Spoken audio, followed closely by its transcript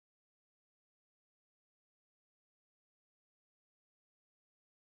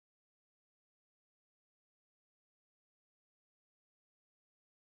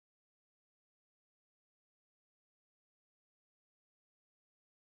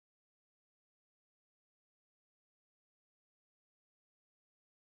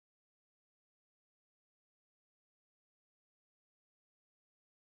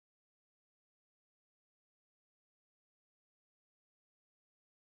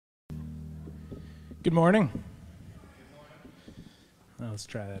Good morning. Let's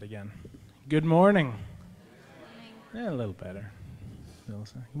try that again. Good morning. Yeah, a little better.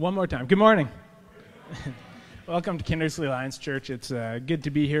 One more time. Good morning. Welcome to Kindersley Alliance Church. It's good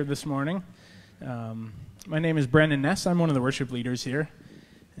to be here this morning. My name is Brendan Ness. I'm one of the worship leaders here.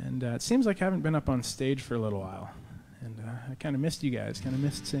 And it seems like I haven't been up on stage for a little while. And I kind of missed you guys, kind of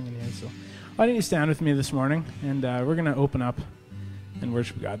missed singing here. So why don't you stand with me this morning? And we're going to open up and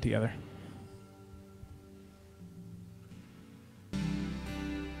worship God together.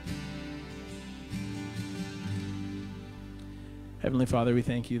 Heavenly Father, we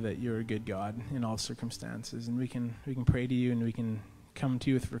thank you that you're a good God in all circumstances, and we can pray to you, and we can come to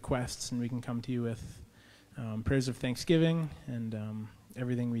you with requests, and we can come to you with prayers of thanksgiving, and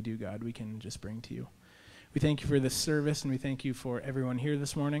everything we do, God, we can just bring to you. We thank you for this service, and we thank you for everyone here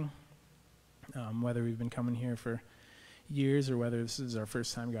this morning, whether we've been coming here for years or whether this is our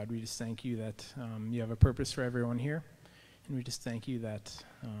first time, God. We just thank you that you have a purpose for everyone here, and we just thank you that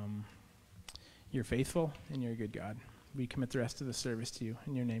you're faithful and you're a good God. We commit the rest of the service to you.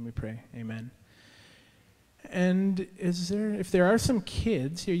 In your name we pray. Amen. And if there are some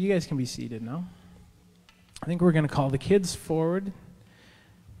kids here, you guys can be seated now. I think we're going to call the kids forward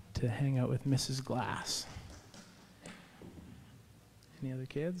to hang out with Mrs. Glass. Any other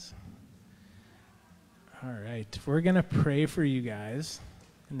kids? All right. We're going to pray for you guys,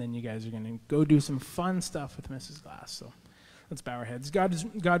 and then you guys are going to go do some fun stuff with Mrs. Glass. So let's bow our heads.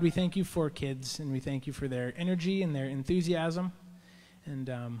 God, we thank you for kids, and we thank you for their energy and their enthusiasm.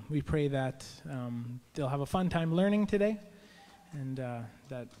 And we pray that they'll have a fun time learning today, and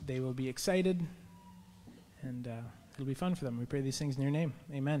that they will be excited, and it'll be fun for them. We pray these things in your name.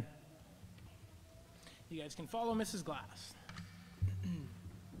 Amen. You guys can follow Mrs. Glass.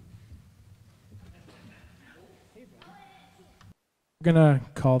 We're going to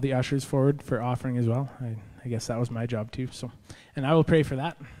call the ushers forward for offering as well. I guess that was my job too. And I will pray for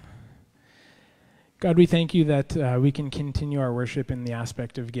that. God, we thank you that we can continue our worship in the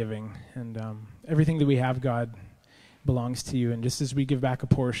aspect of giving. And everything that we have, God, belongs to you. And just as we give back a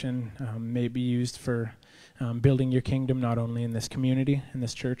portion, may it be used for building your kingdom, not only in this community, in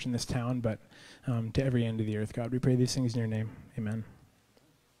this church, in this town, but to every end of the earth. God, we pray these things in your name. Amen.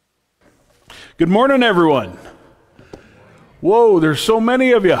 Good morning, everyone. Whoa, there's so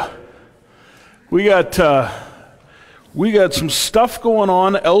many of you. We got some stuff going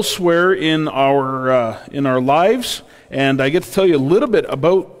on elsewhere in our lives, and I get to tell you a little bit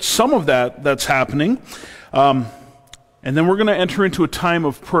about some of that's happening. And then we're going to enter into a time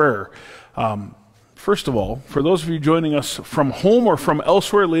of prayer. First of all, for those of you joining us from home or from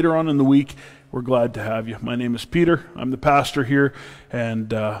elsewhere later on in the week, we're glad to have you. My name is Peter. I'm the pastor here, and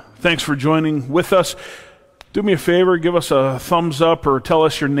thanks for joining with us. Do me a favor, give us a thumbs up or tell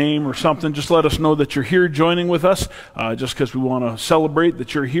us your name or something. Just let us know that you're here joining with us, just because we want to celebrate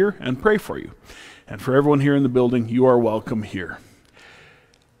that you're here and pray for you. And for everyone here in the building, you are welcome here.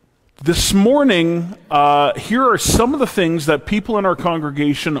 This morning, here are some of the things that people in our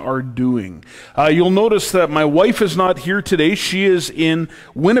congregation are doing. You'll notice that my wife is not here today. She is in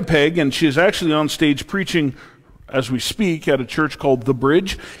Winnipeg, and she is actually on stage preaching as we speak at a church called The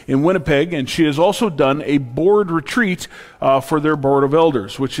Bridge in Winnipeg, and she has also done a board retreat for their board of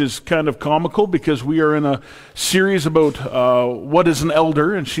elders, which is kind of comical because we are in a series about what is an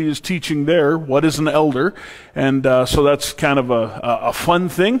elder, and she is teaching there what is an elder, and so that's kind of a fun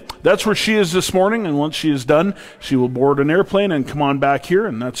thing. That's where she is this morning, and once she is done, she will board an airplane and come on back here,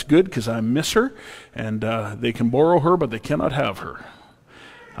 and that's good because I miss her, and they can borrow her, but they cannot have her.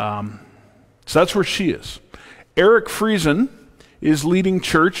 So that's where she is. Eric Friesen is leading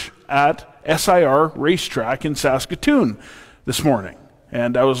church at SIR Racetrack in Saskatoon this morning.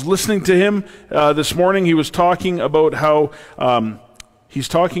 And I was listening to him this morning. He was talking about how he's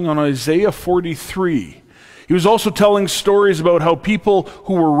talking on Isaiah 43. He was also telling stories about how people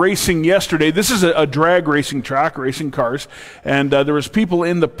who were racing yesterday, this is a drag racing track, racing cars, and there was people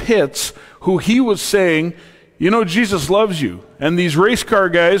in the pits who he was saying, you know, Jesus loves you. And these race car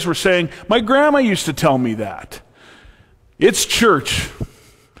guys were saying, my grandma used to tell me that. It's church.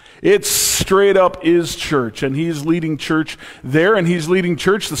 It straight up is church. And he's leading church there, and he's leading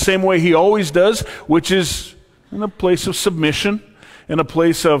church the same way he always does, which is in a place of submission, in a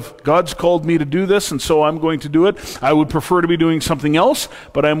place of, God's called me to do this, and so I'm going to do it. I would prefer to be doing something else,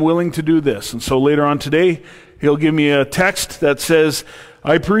 but I'm willing to do this. And so later on today, he'll give me a text that says,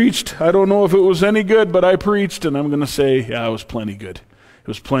 I preached. I don't know if it was any good, but I preached. And I'm going to say, yeah, it was plenty good. It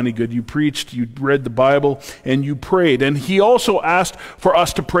was plenty good. You preached, you read the Bible, and you prayed. And he also asked for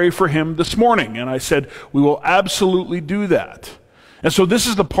us to pray for him this morning. And I said, we will absolutely do that. And so this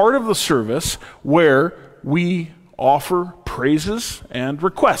is the part of the service where we offer praises and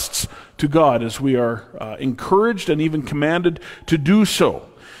requests to God as we are encouraged and even commanded to do so.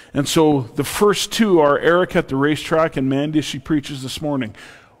 And so the first two are Eric at the racetrack and Mandy as she preaches this morning.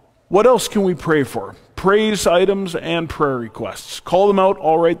 What else can we pray for? Praise items and prayer requests. Call them out,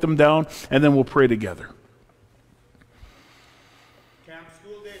 I'll write them down, and then we'll pray together. Camp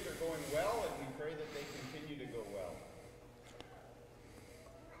school days are going well, and we pray that they continue to go well.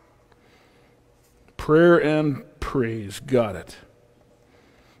 Prayer and praise. Got it.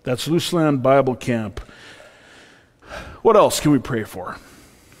 That's Luseland Bible Camp. What else can we pray for?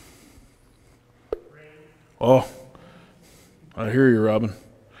 Oh, I hear you, Robin.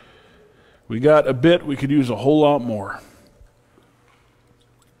 We got a bit, we could use a whole lot more.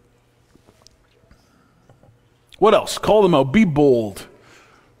 What else? Call them out. Be bold.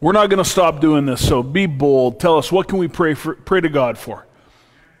 We're not going to stop doing this, so be bold. Tell us, what can we pray to God for?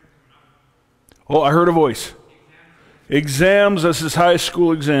 Oh, I heard a voice. Exams, this is high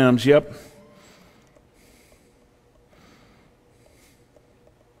school exams, yep.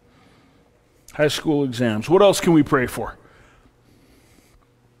 High school exams. What else can we pray for?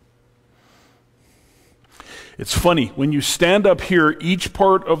 It's funny, when you stand up here, each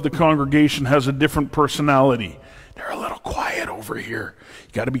part of the congregation has a different personality. They're a little quiet over here.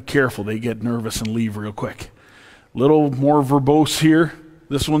 You got to be careful. They get nervous and leave real quick. A little more verbose here.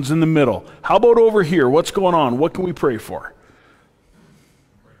 This one's in the middle. How about over here? What's going on? What can we pray for?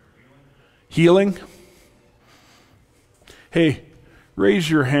 Healing? Hey, raise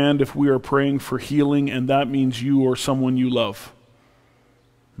your hand if we are praying for healing, and that means you or someone you love.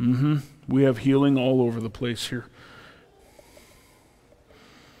 We have healing all over the place here.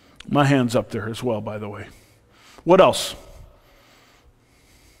 My hand's up there as well, by the way. What else?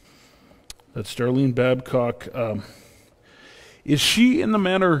 That's Darlene Babcock. Is she in the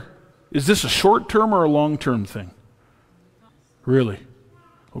manner, is this a short-term or a long-term thing? Really?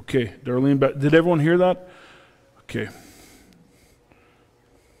 Okay, Darlene, did everyone hear that? Okay.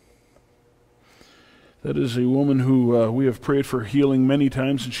 That is a woman who we have prayed for healing many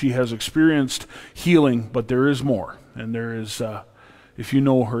times, and she has experienced healing, but there is more. And there is, if you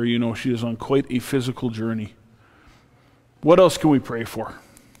know her, you know she is on quite a physical journey. What else can we pray for?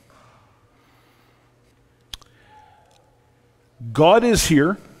 God is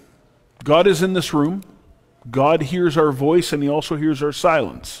here. God is in this room. God hears our voice, and He also hears our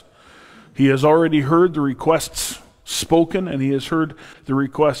silence. He has already heard the requests spoken, and He has heard the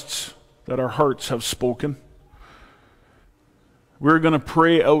requests that our hearts have spoken. We're going to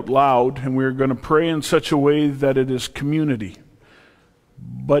pray out loud, and we're going to pray in such a way that it is community.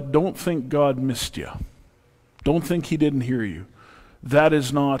 But don't think God missed you. Don't think He didn't hear you. That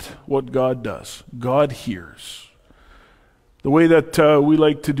is not what God does. God hears. The way that we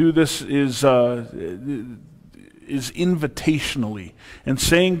like to do this is invitationally, and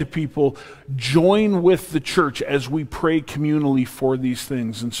saying to people, join with the church as we pray communally for these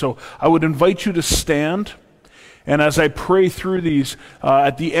things. And so I would invite you to stand, and as I pray through these,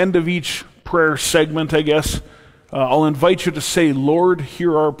 at the end of each prayer segment, I guess, I'll invite you to say, Lord,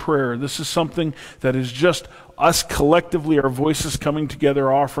 hear our prayer. This is something that is just us collectively, our voices coming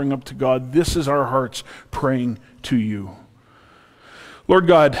together, offering up to God. This is our hearts praying to you. Lord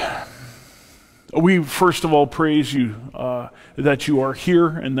God, we first of all praise you that you are here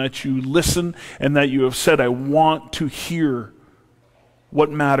and that you listen and that you have said, I want to hear what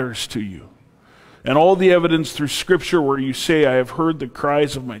matters to you. And all the evidence through Scripture where you say, I have heard the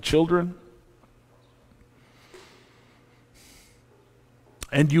cries of my children.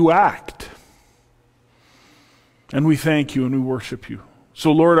 And you act. And we thank you and we worship you.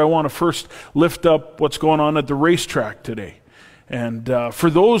 So Lord, I want to first lift up what's going on at the racetrack today. And for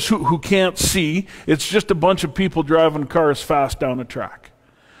those who can't see, it's just a bunch of people driving cars fast down a track.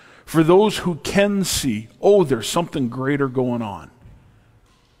 For those who can see, oh, there's something greater going on.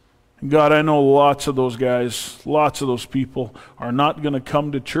 And God, I know lots of those guys, lots of those people are not going to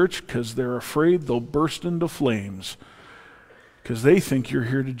come to church because they're afraid they'll burst into flames because they think you're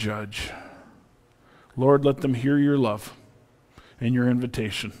here to judge. Lord, let them hear your love and your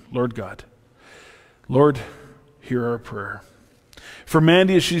invitation. Lord God, Lord, hear our prayer. For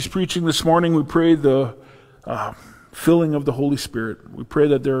Mandy, as she's preaching this morning, we pray the filling of the Holy Spirit. We pray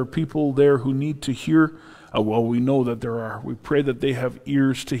that there are people there who need to hear. Well, we know that there are. We pray that they have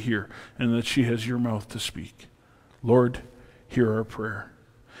ears to hear and that she has your mouth to speak. Lord, hear our prayer.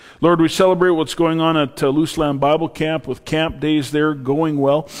 Lord, we celebrate what's going on at Luseland Bible Camp with camp days there going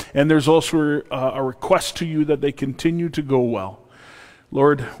well. And there's also a request to you that they continue to go well.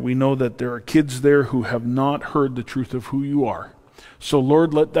 Lord, we know that there are kids there who have not heard the truth of who you are. So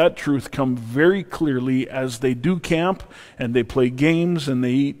Lord, let that truth come very clearly as they do camp and they play games and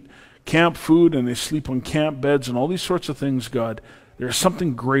they eat camp food and they sleep on camp beds and all these sorts of things, God. There's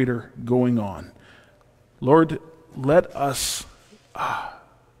something greater going on. Lord, let us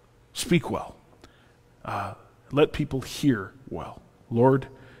speak well. Let people hear well. Lord,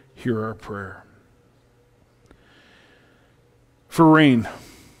 hear our prayer. For rain,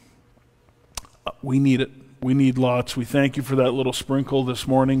 we need it. We need lots. We thank you for that little sprinkle this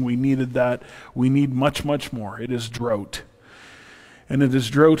morning. We needed that. We need much, much more. It is drought. And it is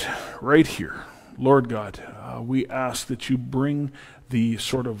drought right here. Lord God, we ask that you bring the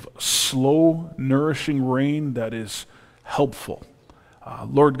sort of slow, nourishing rain that is helpful.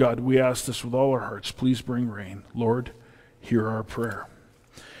 Lord God, we ask this with all our hearts. Please bring rain. Lord, hear our prayer.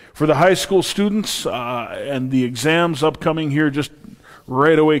 For the high school students and the exams upcoming here, just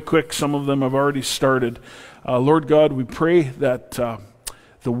right away quick, some of them have already started. Lord God, we pray that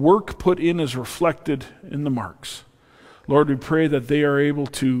the work put in is reflected in the marks. Lord, we pray that they are able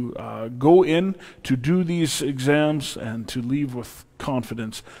to go in to do these exams and to leave with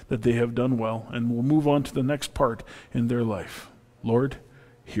confidence that they have done well and will move on to the next part in their life. Lord,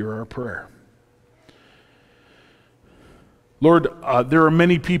 hear our prayer. Lord, there are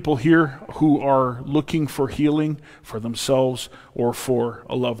many people here who are looking for healing for themselves or for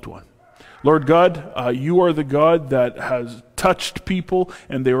a loved one. Lord God, you are the God that has touched people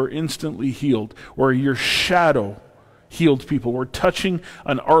and they were instantly healed, where your shadow healed people. Where touching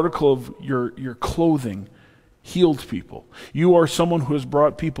an article of your clothing healed people. You are someone who has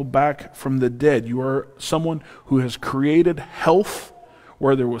brought people back from the dead. You are someone who has created health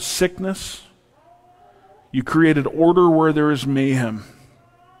where there was sickness. You created order where there is mayhem.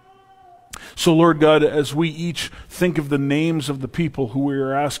 So Lord God, as we each think of the names of the people who we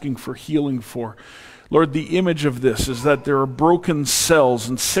are asking for healing for, Lord, the image of this is that there are broken cells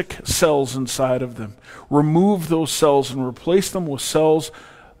and sick cells inside of them. Remove those cells and replace them with cells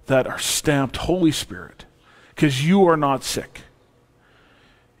that are stamped Holy Spirit, because you are not sick.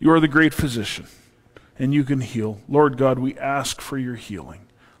 You are the great physician, and you can heal. Lord God, we ask for your healing.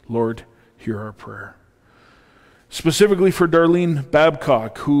 Lord, hear our prayer. Specifically for Darlene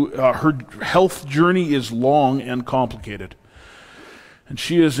Babcock, who her health journey is long and complicated. And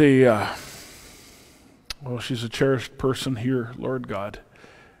she is she's a cherished person here, Lord God.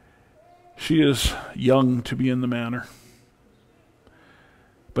 She is young to be in the manor,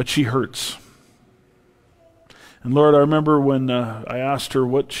 but she hurts. And Lord, I remember when I asked her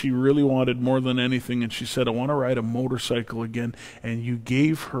what she really wanted more than anything, and she said, I want to ride a motorcycle again. And you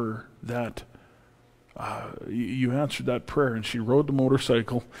gave her that. You answered that prayer, and she rode the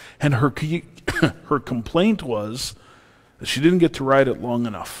motorcycle, and her complaint was that she didn't get to ride it long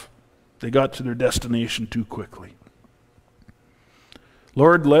enough. They got to their destination too quickly.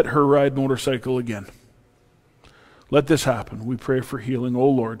 Lord, let her ride motorcycle again. Let this happen. We pray for healing. Oh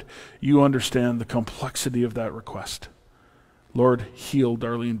Lord, you understand the complexity of that request. Lord, heal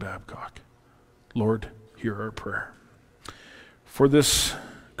Darlene Babcock. Lord, hear our prayer. For this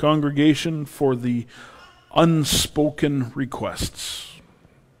congregation, for the unspoken requests,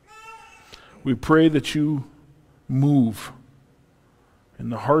 we pray that you move in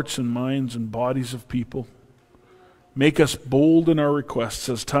the hearts and minds and bodies of people. Make us bold in our requests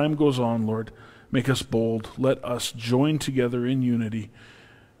as time goes on, Lord. Make us bold. Let us join together in unity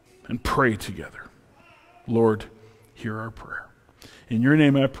and pray together. Lord, hear our prayer. In your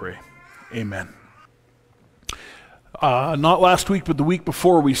name I pray. Amen. Not last week, but the week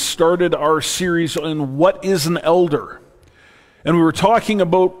before, we started our series on what is an elder. And we were talking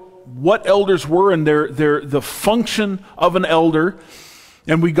about what elders were and the function of an elder.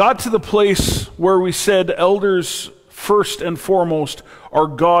 And we got to the place where we said elders, first and foremost, are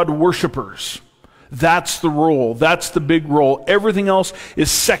God worshipers. That's the role. That's the big role. Everything else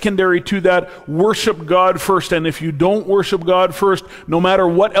is secondary to that. Worship God first. And if you don't worship God first, no matter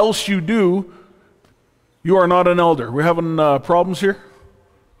what else you do, you are not an elder. We're having problems here?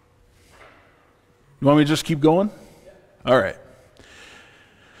 You want me to just keep going? All right.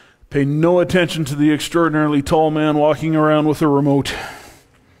 Pay no attention to the extraordinarily tall man walking around with a remote.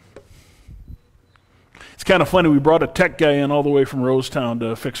 It's kind of funny. We brought a tech guy in all the way from Rosetown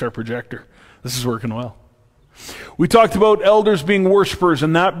to fix our projector. This is working well. We talked about elders being worshipers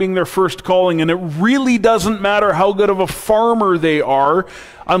and that being their first calling, and it really doesn't matter how good of a farmer they are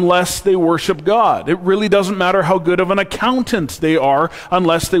unless they worship God. It really doesn't matter how good of an accountant they are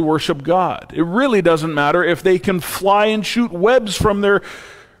unless they worship God. It really doesn't matter if they can fly and shoot webs from their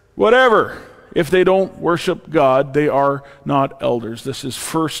whatever. If they don't worship God, they are not elders. This is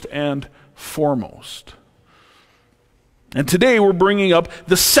first and foremost. And today we're bringing up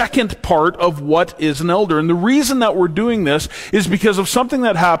the second part of what is an elder. And the reason that we're doing this is because of something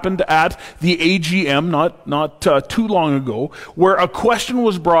that happened at the AGM not too long ago, where a question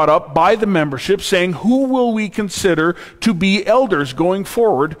was brought up by the membership saying, who will we consider to be elders going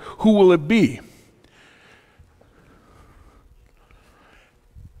forward? Who will it be?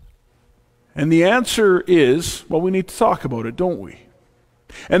 And the answer is, well, we need to talk about it, don't we?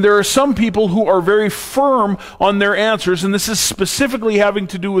 And there are some people who are very firm on their answers, and this is specifically having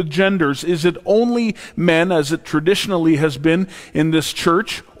to do with genders. Is it only men, as it traditionally has been in this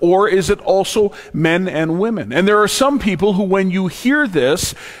church, or is it also men and women? And there are some people who, when you hear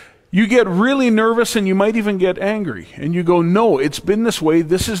this, you get really nervous and you might even get angry. And you go, no, it's been this way.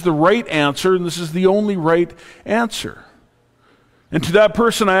 This is the right answer, and this is the only right answer. And to that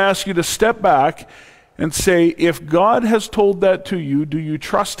person, I ask you to step back and say, if God has told that to you, do you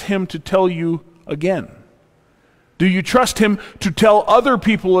trust Him to tell you again? Do you trust Him to tell other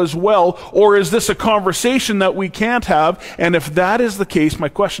people as well? Or is this a conversation that we can't have? And if that is the case, my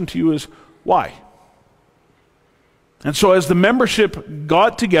question to you is, why? And so as the membership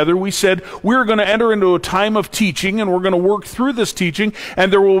got together, we said we're going to enter into a time of teaching, and we're going to work through this teaching,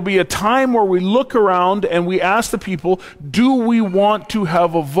 and there will be a time where we look around and we ask the people, do we want to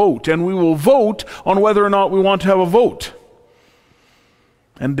have a vote? And we will vote on whether or not we want to have a vote.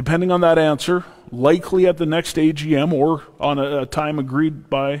 And depending on that answer, likely at the next AGM or on a time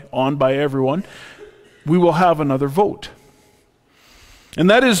agreed on by everyone, we will have another vote. And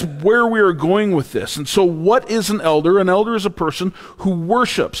that is where we are going with this. And so what is an elder? An elder is a person who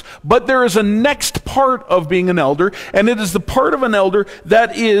worships. But there is a next part of being an elder, and it is the part of an elder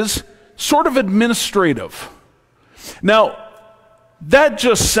that is sort of administrative. Now, that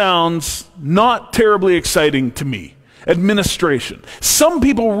just sounds not terribly exciting to me. Administration. Some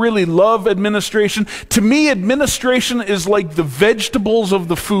people really love administration. To me, administration is like the vegetables of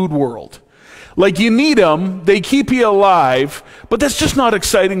the food world. Like, you need them, they keep you alive, but that's just not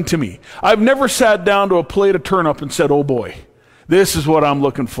exciting to me. I've never sat down to a plate of turnip and said, oh boy, this is what I'm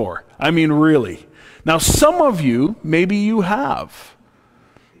looking for. I mean, really. Now, some of you, maybe you have,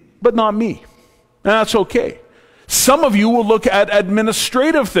 but not me. And that's okay. Some of you will look at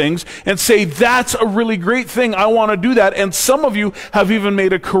administrative things and say, that's a really great thing, I want to do that. And some of you have even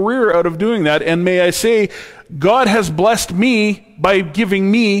made a career out of doing that. And may I say, God has blessed me by giving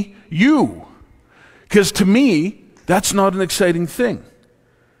me you. Because to me, that's not an exciting thing.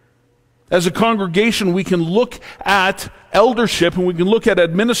 As a congregation, we can look at eldership and we can look at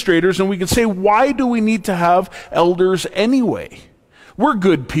administrators and we can say, why do we need to have elders anyway? We're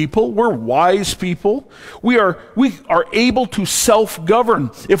good people. We're wise people. We are able to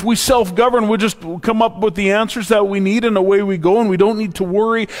self-govern. If we self-govern, we'll just come up with the answers that we need and away we go, and we don't need to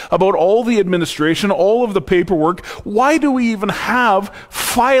worry about all the administration, all of the paperwork. Why do we even have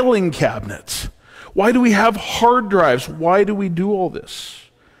filing cabinets? Why do we have hard drives? Why do we do all this?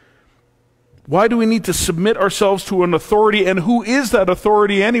 Why do we need to submit ourselves to an authority? And who is that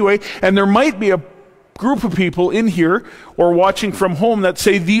authority anyway? And there might be a group of people in here or watching from home that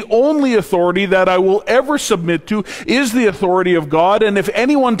say the only authority that I will ever submit to is the authority of God. And if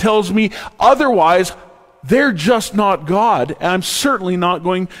anyone tells me otherwise, they're just not God. And I'm certainly not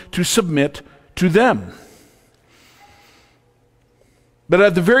going to submit to them. But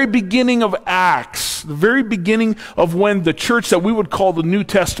at the very beginning of Acts, the very beginning of when the church that we would call the New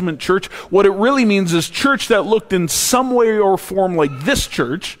Testament church, what it really means is church that looked in some way or form like this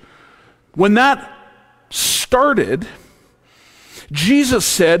church, when that started, Jesus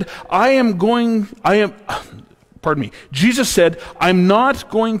said, Jesus said, I'm not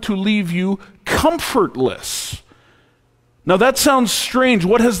going to leave you comfortless. Now that sounds strange.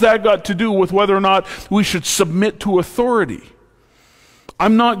 What has that got to do with whether or not we should submit to authority?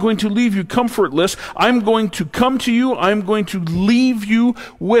 I'm not going to leave you comfortless. I'm going to come to you. I'm going to leave you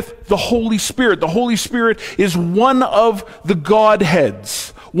with the Holy Spirit. The Holy Spirit is one of the Godheads,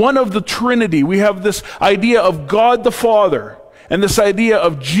 one of the Trinity. We have this idea of God the Father, and this idea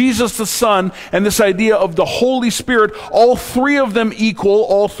of Jesus the Son, and this idea of the Holy Spirit, all three of them equal,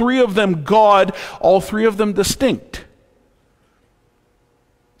 all three of them God, all three of them distinct.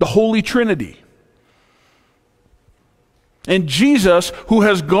 The Holy Trinity. And Jesus, who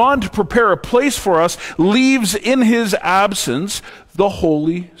has gone to prepare a place for us, leaves in his absence the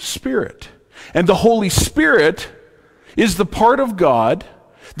Holy Spirit. And the Holy Spirit is the part of God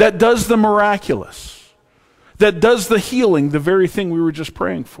that does the miraculous, that does the healing, the very thing we were just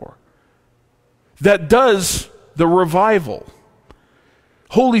praying for, that does the revival.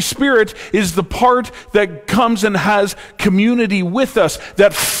 Holy Spirit is the part that comes and has community with us,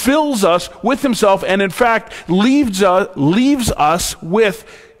 that fills us with himself, and in fact leaves us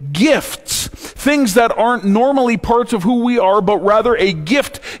with gifts, things that aren't normally parts of who we are, but rather a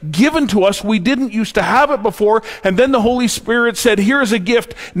gift given to us. We didn't used to have it before, and then the Holy Spirit said, here's a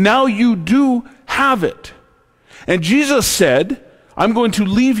gift, now you do have it. And Jesus said, I'm going to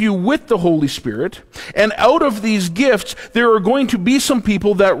leave you with the Holy Spirit, and out of these gifts, there are going to be some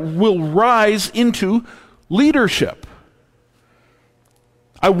people that will rise into leadership.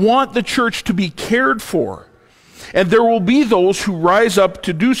 I want the church to be cared for, and there will be those who rise up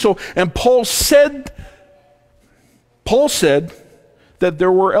to do so. And Paul said that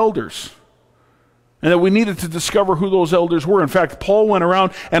there were elders, and that we needed to discover who those elders were. In fact, Paul went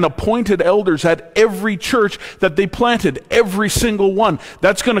around and appointed elders at every church that they planted, every single one.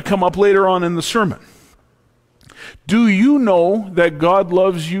 That's going to come up later on in the sermon. Do you know that God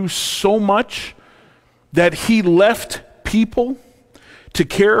loves you so much that he left people to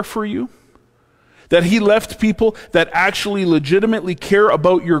care for you? That he left people that actually legitimately care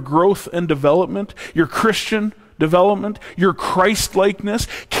about your growth and development, your Christian development, your Christ-likeness,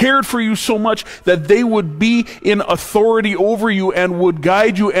 cared for you so much that they would be in authority over you and would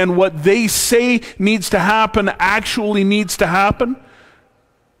guide you, and what they say needs to happen actually needs to happen.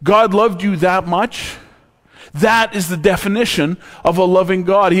 God loved you that much. That is the definition of a loving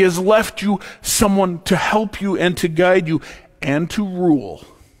God. He has left you someone to help you and to guide you and to rule.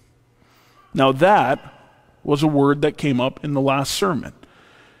 Now that was a word that came up in the last sermon.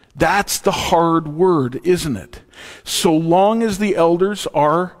 That's the hard word, isn't it? So long as the elders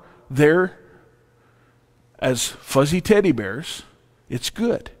are there as fuzzy teddy bears, it's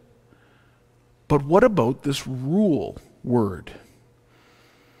good. But what about this rule word?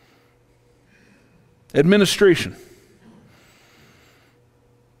 Administration.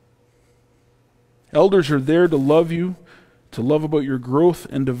 Elders are there to love you, to love about your growth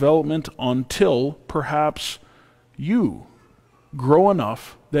and development until perhaps you grow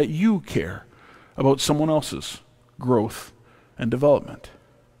enough that you care about someone else's growth and development.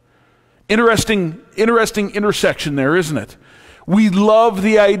 Interesting intersection there, isn't it? We love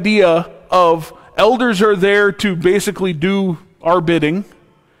the idea of elders are there to basically do our bidding.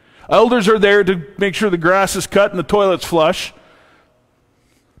 Elders are there to make sure the grass is cut and the toilet's flush.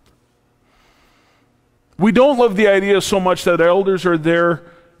 We don't love the idea so much that elders are there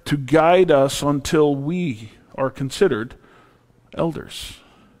to guide us until we are considered elders,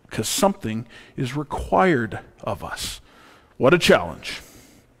 because something is required of us. What a challenge.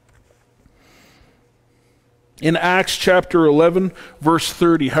 In Acts chapter 11, verse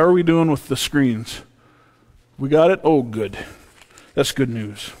 30, how are we doing with the screens? We got it? Oh, good. That's good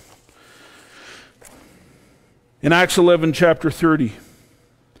news. In Acts 11, chapter 30,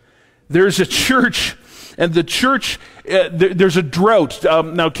 there's a church, and the church, there's a drought.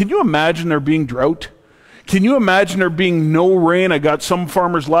 Now, can you imagine there being drought? Can you imagine there being no rain? I got some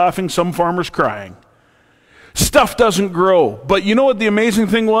farmers laughing, some farmers crying. Stuff doesn't grow. But you know what the amazing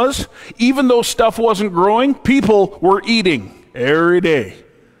thing was? Even though stuff wasn't growing, people were eating every day.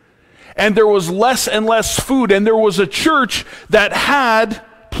 And there was less and less food. And there was a church that had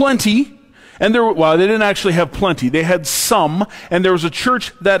plenty. And they didn't actually have plenty. They had some. And there was a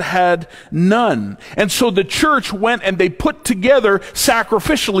church that had none. And so the church went and they put together,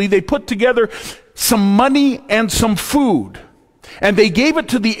 sacrificially, they put together some money and some food. And they gave it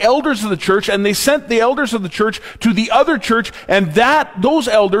to the elders of the church, and they sent the elders of the church to the other church, and those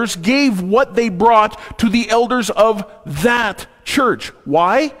elders gave what they brought to the elders of that church.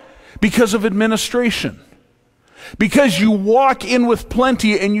 Why? Because of administration. Because you walk in with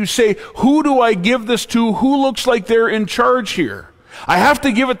plenty and you say, who do I give this to? Who looks like they're in charge here? I have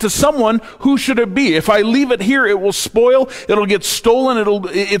to give it to someone. Who should it be? If I leave it here, it will spoil, it'll get stolen,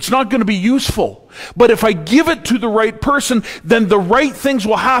 it's not going to be useful. But if I give it to the right person, then the right things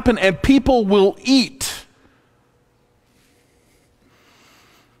will happen and people will eat.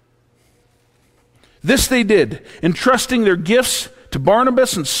 This they did, entrusting their gifts to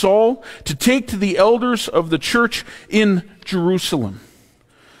Barnabas and Saul to take to the elders of the church in Jerusalem.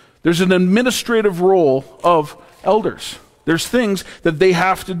 There's an administrative role of elders. There's things that they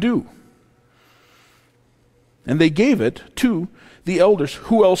have to do. And they gave it to the elders.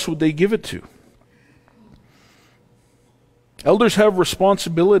 Who else would they give it to? Elders have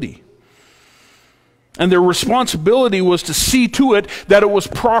responsibility. And their responsibility was to see to it that it was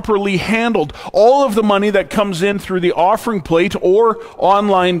properly handled. All of the money that comes in through the offering plate or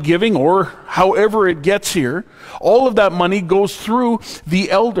online giving or however it gets here, all of that money goes through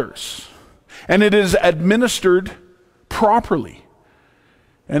the elders. And it is administered properly.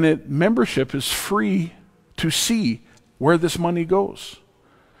 And membership is free to see where this money goes.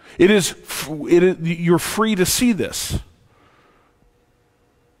 You're free to see this.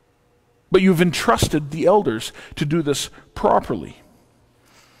 But you've entrusted the elders to do this properly.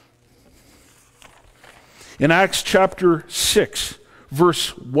 In Acts chapter 6,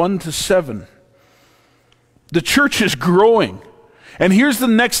 verse 1 to 7, the church is growing. And here's the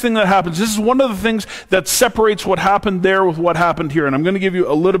next thing that happens. This is one of the things that separates what happened there with what happened here. And I'm going to give you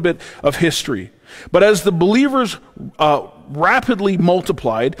a little bit of history. But as the believers rapidly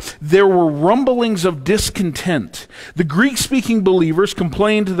multiplied, there were rumblings of discontent. The Greek-speaking believers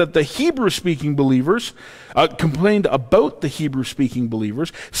complained that the Hebrew-speaking believers complained about the Hebrew-speaking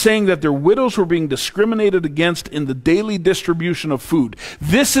believers, saying that their widows were being discriminated against in the daily distribution of food.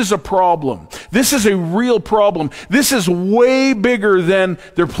 This is a problem. This is a real problem. This is way bigger than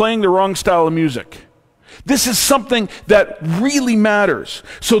they're playing the wrong style of music. This is something that really matters.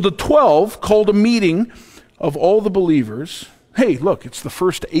 So the 12 called a meeting of all the believers. Hey, look, it's the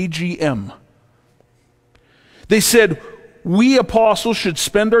first AGM. They said, we apostles should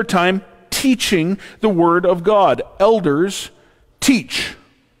spend our time teaching the word of God. Elders teach.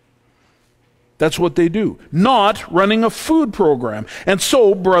 That's what they do. Not running a food program. And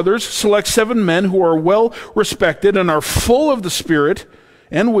so, brothers, select 7 men who are well respected and are full of the Spirit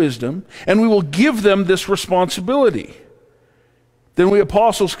and wisdom, and we will give them this responsibility. Then we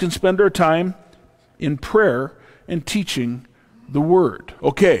apostles can spend our time in prayer and teaching the word.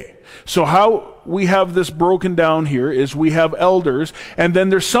 Okay, so how we have this broken down here is we have elders, and then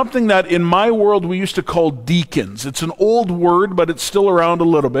there's something that in my world we used to call deacons. It's an old word, but it's still around a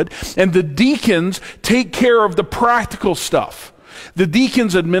little bit. And the deacons take care of the practical stuff. The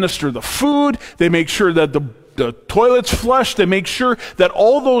deacons administer the food, they make sure that the toilet's flushed, they make sure that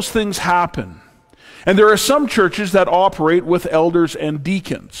all those things happen. And there are some churches that operate with elders and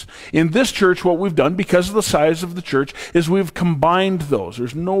deacons. In this church, what we've done, because of the size of the church, is we've combined those.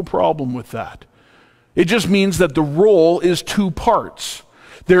 There's no problem with that. It just means that the role is 2 parts.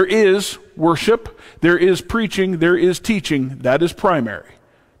 There is worship, there is preaching, there is teaching. That is primary.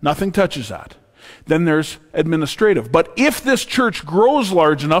 Nothing touches that. Then there's administrative. But if this church grows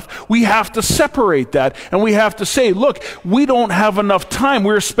large enough, we have to separate that. And we have to say, look, we don't have enough time.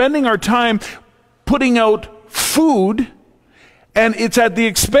 We're spending our time putting out food, and it's at the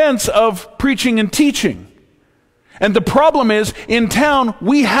expense of preaching and teaching. And the problem is, in town,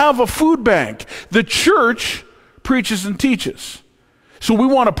 we have a food bank. The church preaches and teaches. So we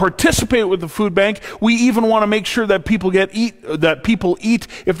want to participate with the food bank. We even want to make sure that people eat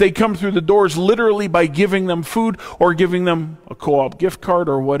if they come through the doors, literally by giving them food or giving them a co-op gift card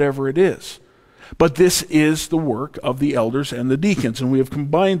or whatever it is. But this is the work of the elders and the deacons, and we have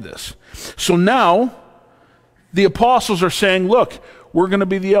combined this. So now the apostles are saying, look, we're going to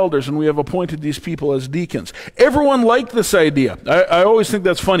be the elders, and we have appointed these people as deacons. Everyone liked this idea. I always think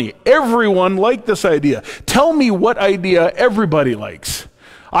that's funny. Everyone liked this idea. Tell me what idea everybody likes.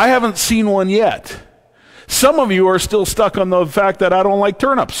 I haven't seen one yet. Some of you are still stuck on the fact that I don't like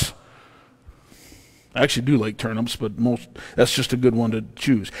turnips. I actually do like turnips, but that's just a good one to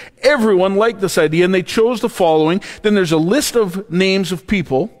choose. Everyone liked this idea, and they chose the following. Then there's a list of names of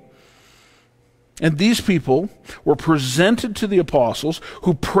people. And these people were presented to the apostles,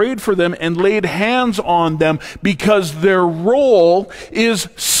 who prayed for them and laid hands on them, because their role is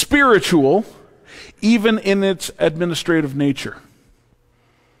spiritual, even in its administrative nature.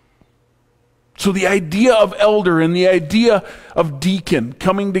 So the idea of elder and the idea of deacon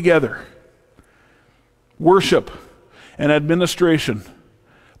coming together, worship and administration,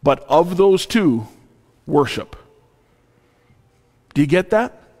 but of those 2, worship. Do you get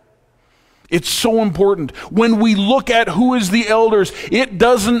that? It's so important. When we look at who is the elders, it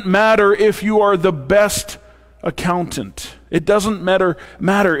doesn't matter if you are the best accountant. It doesn't matter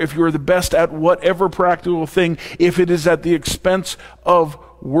if you are the best at whatever practical thing, if it is at the expense of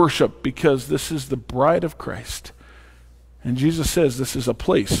worship, because this is the bride of Christ. And Jesus says this is a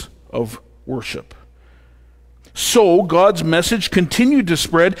place of worship. So God's message continued to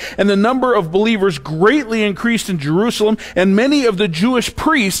spread, and the number of believers greatly increased in Jerusalem, and many of the Jewish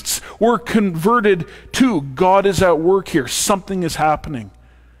priests were converted too. God is at work here. Something is happening.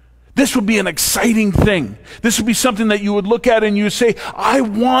 This would be an exciting thing. This would be something that you would look at and you would say, I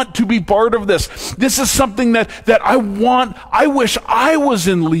want to be part of this. This is something that I want. I wish I was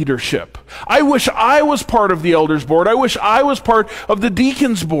in leadership. I wish I was part of the elders board. I wish I was part of the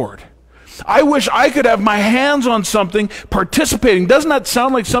deacons board. I wish I could have my hands on something, participating. Doesn't that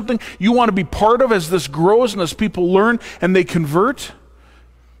sound like something you want to be part of as this grows and as people learn and they convert?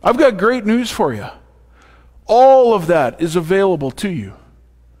 I've got great news for you. All of that is available to you.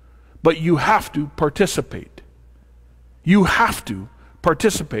 but you have to participate. You have to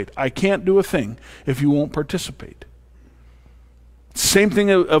participate. I can't do a thing if you won't participate. Same thing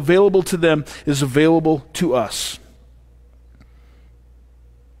available to them is available to us.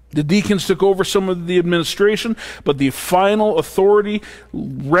 The deacons took over some of the administration, but the final authority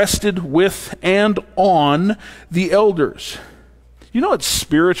rested with and on the elders. You know it's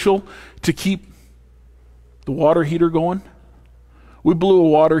spiritual to keep the water heater going? We blew a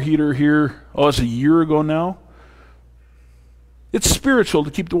water heater here, it's a year ago now. It's spiritual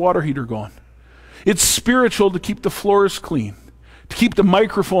to keep the water heater going. It's spiritual to keep the floors clean, to keep the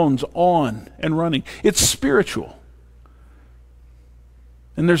microphones on and running. It's spiritual.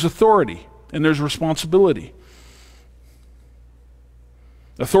 And there's authority, and there's responsibility.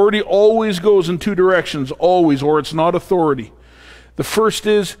 Authority always goes in two directions, always, or it's not authority. The first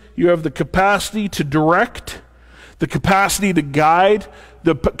is you have the capacity to direct, the capacity to guide,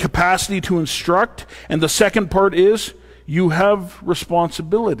 the capacity to instruct, and the second part is you have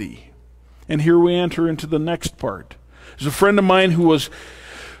responsibility. And here we enter into the next part. There's a friend of mine who was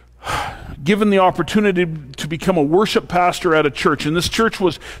given the opportunity to become a worship pastor at a church, and this church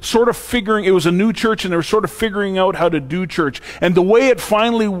was sort of figuring, it was a new church, and they were sort of figuring out how to do church. And the way it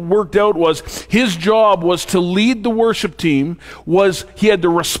finally worked out was his job was to lead the worship team, he had the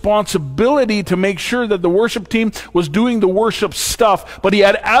responsibility to make sure that the worship team was doing the worship stuff, but he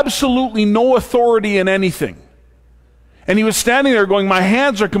had absolutely no authority in anything. And he was standing there going, my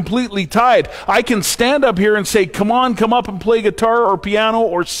hands are completely tied. I can stand up here and say, come on, come up and play guitar or piano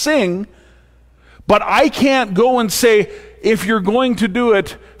or sing, but I can't go and say, if you're going to do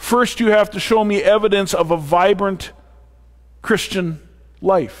it, first you have to show me evidence of a vibrant Christian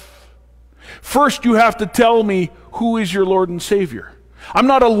life. First you have to tell me who is your Lord and Savior. I'm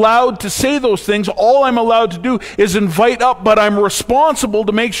not allowed to say those things. All I'm allowed to do is invite up, but I'm responsible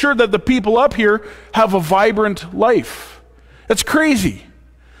to make sure that the people up here have a vibrant life. That's crazy.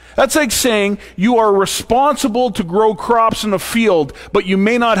 That's like saying you are responsible to grow crops in a field, but you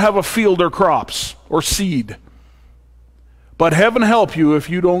may not have a field or crops or seed. But heaven help you if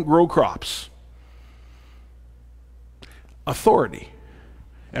you don't grow crops. Authority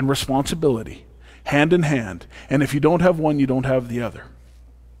and responsibility, hand in hand. And if you don't have one, you don't have the other.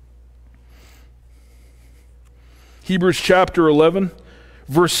 Hebrews chapter 11,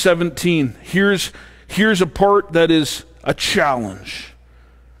 verse 17. Here's a part that is a challenge.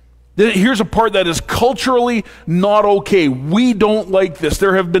 Here's a part that is culturally not okay. We don't like this.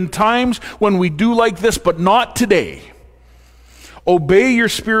 There have been times when we do like this, but not today. Obey your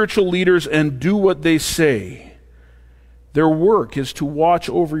spiritual leaders and do what they say. Their work is to watch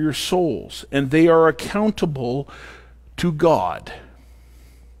over your souls, and they are accountable to God.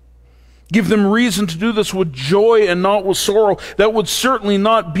 Give them reason to do this with joy and not with sorrow. That would certainly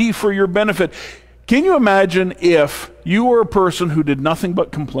not be for your benefit. Can you imagine if you were a person who did nothing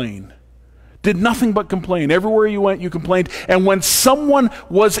but complain? Did nothing but complain. Everywhere you went, you complained. And when someone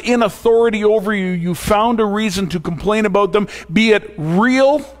was in authority over you, you found a reason to complain about them, be it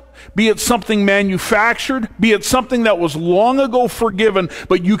real, be it something manufactured, be it something that was long ago forgiven,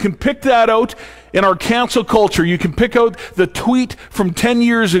 but you can pick that out in our cancel culture. You can pick out the tweet from 10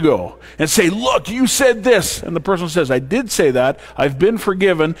 years ago and say, look, you said this. And the person says, I did say that. I've been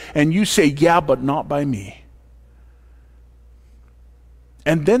forgiven. And you say, yeah, but not by me.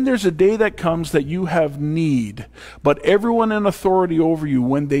 And then there's a day that comes that you have need. But everyone in authority over you,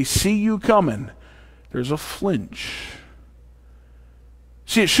 when they see you coming, there's a flinch.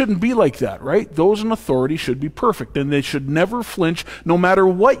 See, it shouldn't be like that, right? Those in authority should be perfect, and they should never flinch no matter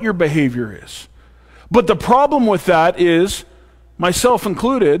what your behavior is. But the problem with that is, myself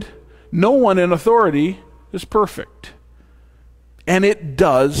included, no one in authority is perfect. And it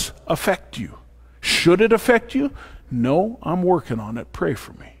does affect you. Should it affect you? No, I'm working on it. Pray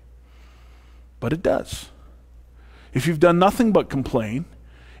for me. But it does. If you've done nothing but complain,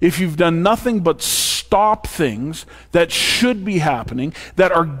 if you've done nothing but stop things that should be happening,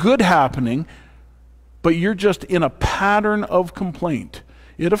 that are good happening, but you're just in a pattern of complaint,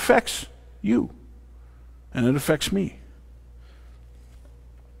 it affects you. And it affects me.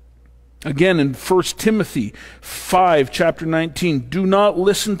 Again, in 1 Timothy 5, chapter 19, do not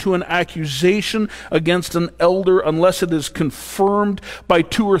listen to an accusation against an elder unless it is confirmed by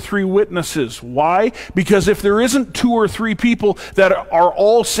 2 or 3 witnesses. Why? Because if there isn't 2 or 3 people that are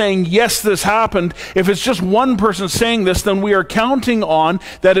all saying, yes, this happened, if it's just one person saying this, then we are counting on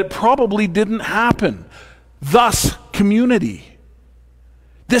that it probably didn't happen. Thus, community.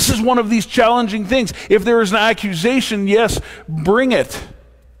 This is one of these challenging things. If there is an accusation, yes, bring it.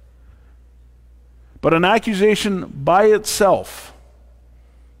 But an accusation by itself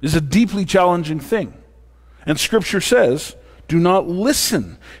is a deeply challenging thing. And Scripture says, do not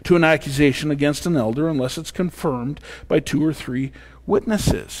listen to an accusation against an elder unless it's confirmed by 2 or 3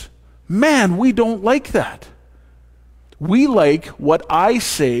 witnesses. Man, we don't like that. We like what I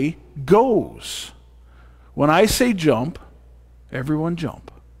say goes. When I say jump, everyone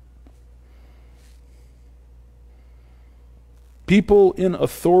jump. People in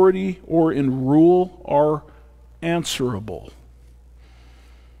authority or in rule are answerable.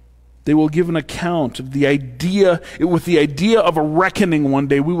 They will give an account of the idea, with the idea of a reckoning one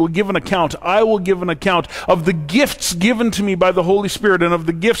day. We will give an account. I will give an account of the gifts given to me by the Holy Spirit and of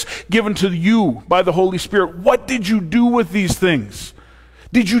the gifts given to you by the Holy Spirit. What did you do with these things?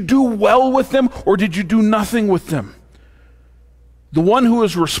 Did you do well with them, or did you do nothing with them? The one who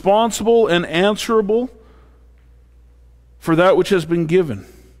is responsible and answerable for that which has been given.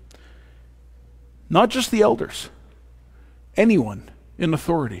 Not just the elders. Anyone in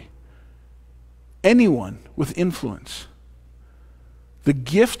authority. Anyone with influence. The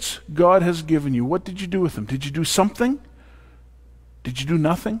gifts God has given you, what did you do with them? Did you do something? Did you do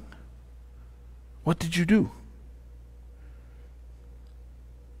nothing? What did you do?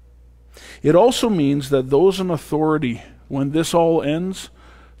 It also means that those in authority, when this all ends,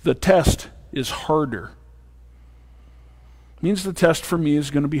 the test is harder. It means the test for me is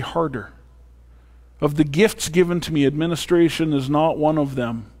going to be harder. Of the gifts given to me, administration is not one of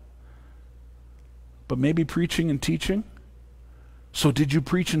them. But maybe preaching and teaching? So did you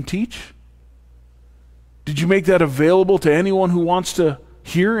preach and teach? Did you make that available to anyone who wants to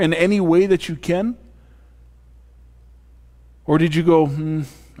hear in any way that you can? Or did you go, I'm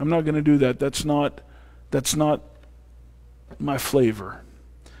not going to do that. That's not my flavor.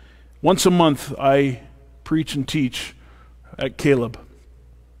 Once a month I preach and teach at Caleb.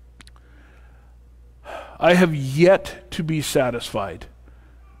 I have yet to be satisfied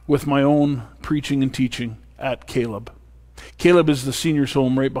with my own preaching and teaching at Caleb. Caleb is the seniors'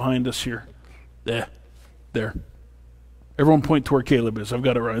 home right behind us here. There. Everyone point to where Caleb is. I've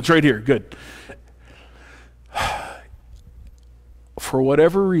got it right. It's right here. Good. For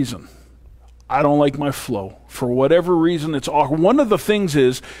whatever reason, I don't like my flow. For whatever reason, it's awkward. One of the things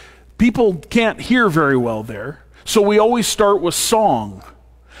is people can't hear very well there, so we always start with song.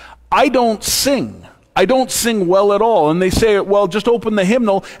 I don't sing. I don't sing well at all. And they say, well, just open the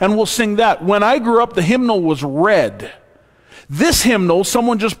hymnal and we'll sing that. When I grew up, the hymnal was red. This hymnal,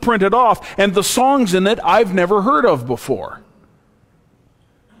 someone just printed off, and the songs in it I've never heard of before.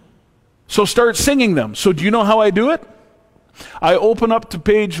 So start singing them. So do you know how I do it? I open up to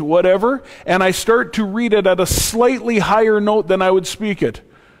page whatever, and I start to read it at a slightly higher note than I would speak it.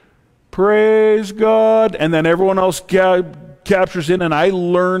 Praise God. And then everyone else captures in, and I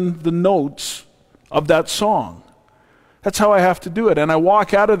learn the notes of that song. That's how I have to do it. And I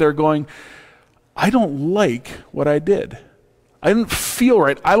walk out of there going, I don't like what I did. I didn't feel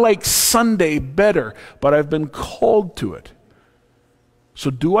right. I like Sunday better, but I've been called to it.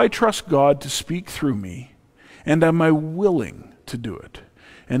 So do I trust God to speak through me? And am I willing to do it?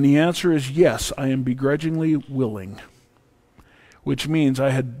 And the answer is yes, I am begrudgingly willing. Which means I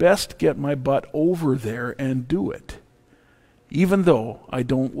had best get my butt over there and do it, even though I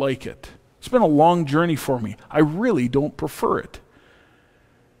don't like it. It's been a long journey for me. I really don't prefer it.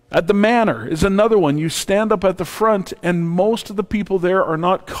 At the Manor is another one. You stand up at the front, and most of the people there are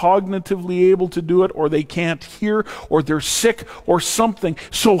not cognitively able to do it, or they can't hear, or they're sick, or something.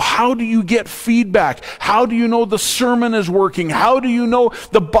 So how do you get feedback? How do you know the sermon is working? How do you know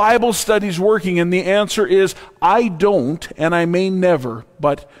the Bible study's working? And the answer is, I don't, and I may never,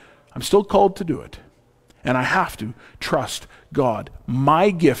 but I'm still called to do it. And I have to trust God.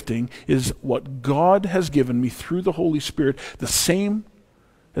 My gifting is what God has given me through the Holy Spirit, the same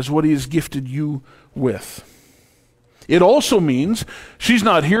as what He has gifted you with. It also means, she's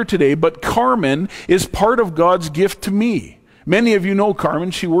not here today, but Carmen is part of God's gift to me. Many of you know Carmen.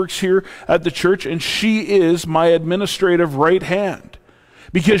 She works here at the church, and she is my administrative right hand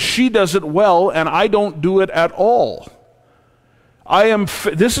because she does it well and I don't do it at all.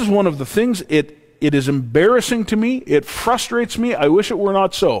 This is one of the things, it is embarrassing to me. It frustrates me. I wish it were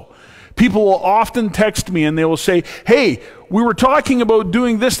not so. People will often text me and they will say, hey, we were talking about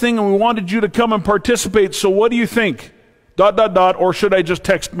doing this thing and we wanted you to come and participate, so what do you think? ... or should I just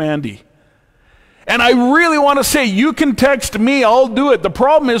text Mandy? And I really want to say, you can text me, I'll do it. The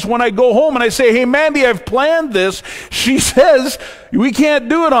problem is when I go home and I say, hey Mandy, I've planned this, she says, we can't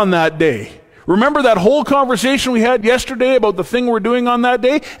do it on that day. Remember that whole conversation we had yesterday about the thing we're doing on that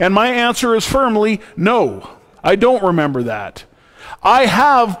day? And my answer is firmly, no, I don't remember that. I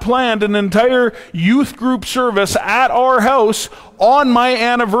have planned an entire youth group service at our house on my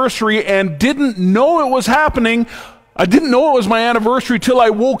anniversary and didn't know it was happening. I didn't know it was my anniversary till I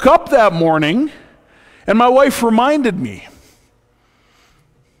woke up that morning and my wife reminded me.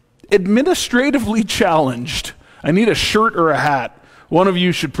 Administratively challenged. I need a shirt or a hat. One of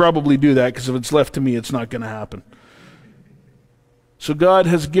you should probably do that, because if it's left to me, it's not going to happen. So God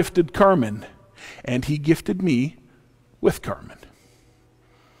has gifted Carmen, and he gifted me with Carmen.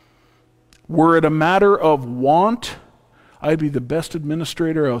 Were it a matter of want, I'd be the best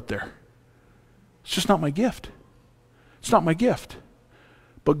administrator out there. It's just not my gift. It's not my gift.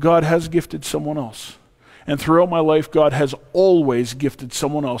 But God has gifted someone else. And throughout my life, God has always gifted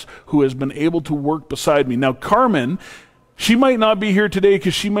someone else who has been able to work beside me. Now, Carmen, she might not be here today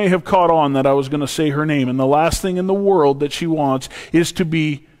because she may have caught on that I was going to say her name. And the last thing in the world that she wants is to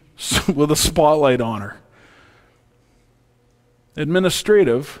be with a spotlight on her.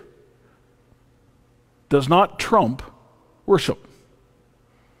 Administrative does not trump worship.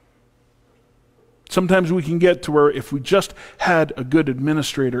 Sometimes we can get to where if we just had a good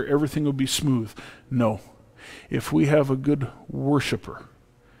administrator, everything would be smooth. No. If we have a good worshiper,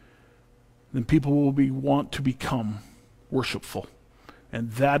 then people will want to become worshipful.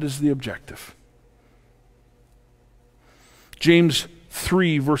 And that is the objective. James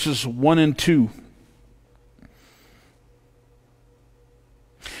 3, verses 1 and 2.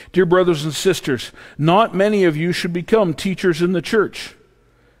 Dear brothers and sisters, not many of you should become teachers in the church.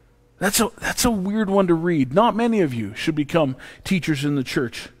 That's a weird one to read. Not many of you should become teachers in the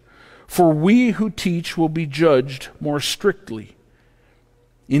church. For we who teach will be judged more strictly.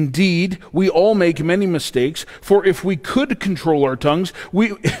 Indeed, we all make many mistakes, for if we could control our tongues,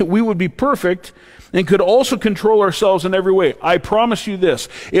 we would be perfect and could also control ourselves in every way. I promise you this,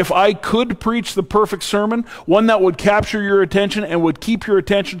 if I could preach the perfect sermon, one that would capture your attention and would keep your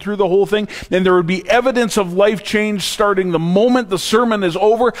attention through the whole thing, then there would be evidence of life change starting the moment the sermon is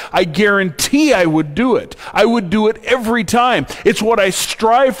over. I guarantee I would do it. I would do it every time. It's what I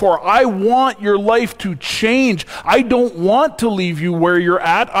strive for. I want your life to change. I don't want to leave you where you're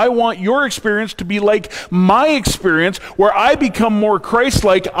at. I want your experience to be like my experience, where I become more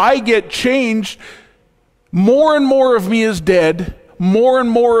Christ-like. I get changed. More and more of me is dead. More and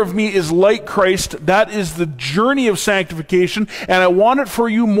more of me is like Christ. That is the journey of sanctification, and I want it for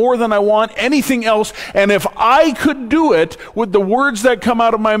you more than I want anything else. And if I could do it with the words that come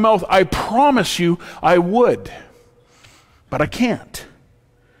out of my mouth, I promise you I would. But I can't.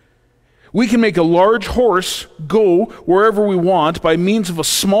 We can make a large horse go wherever we want by means of a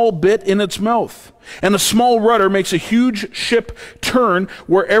small bit in its mouth. And a small rudder makes a huge ship turn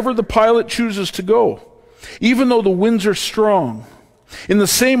wherever the pilot chooses to go, even though the winds are strong. In the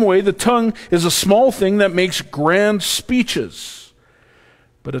same way, the tongue is a small thing that makes grand speeches.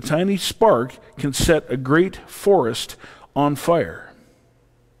 But a tiny spark can set a great forest on fire.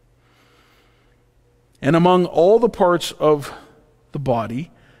 And among all the parts of the body,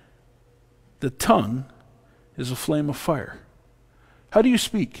 the tongue is a flame of fire. How do you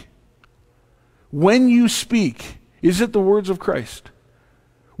speak? When you speak, is it the words of Christ?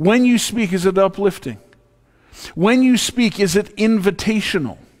 When you speak, is it uplifting? When you speak, is it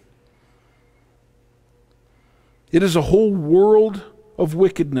invitational? It is a whole world of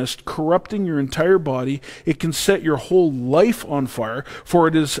wickedness corrupting your entire body. It can set your whole life on fire, for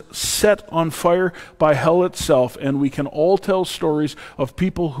it is set on fire by hell itself. And we can all tell stories of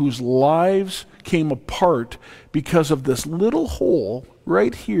people whose lives came apart because of this little hole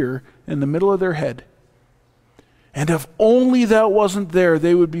right here in the middle of their head. And if only that wasn't there,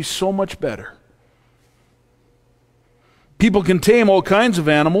 they would be so much better. People can tame all kinds of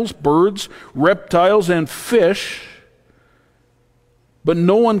animals, birds, reptiles, and fish, but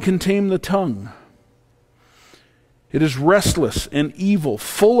no one can tame the tongue. It is restless and evil,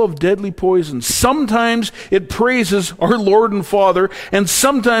 full of deadly poison. Sometimes it praises our Lord and Father, and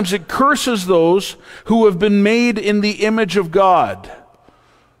sometimes it curses those who have been made in the image of God.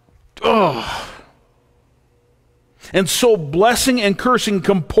 Ugh. And so blessing and cursing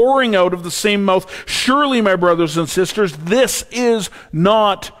come pouring out of the same mouth. Surely, my brothers and sisters, this is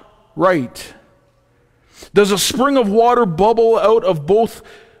not right. Does a spring of water bubble out of both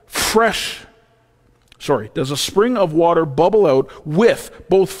does a spring of water bubble out with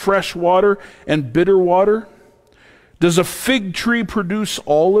both fresh water and bitter water? Does a fig tree produce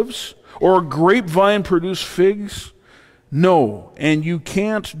olives, or a grapevine produce figs? No, and you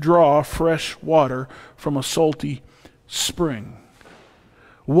can't draw fresh water from a salty spring.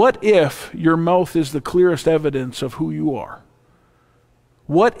 What if your mouth is the clearest evidence of who you are?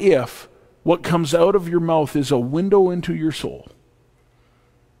 What if what comes out of your mouth is a window into your soul?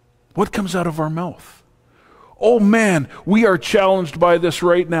 What comes out of our mouth? Oh man, we are challenged by this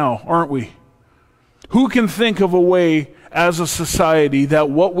right now, aren't we? Who can think of a way as a society that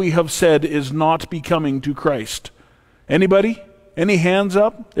what we have said is not becoming to Christ? Anybody? Any hands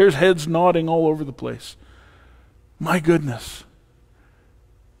up? There's heads nodding all over the place. My goodness.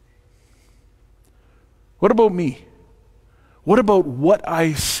 What about me? What about what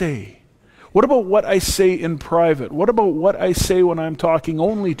I say? What about what I say in private? What about what I say when I'm talking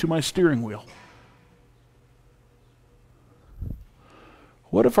only to my steering wheel?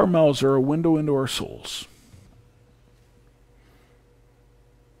 What if our mouths are a window into our souls?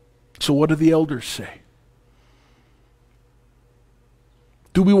 So what do the elders say?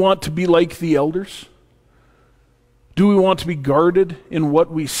 Do we want to be like the elders? Do we want to be guarded in what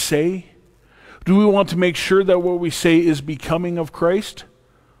we say? Do we want to make sure that what we say is becoming of Christ?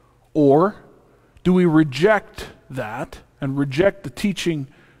 Or do we reject that and reject the teaching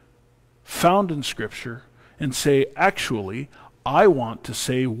found in Scripture and say, actually, I want to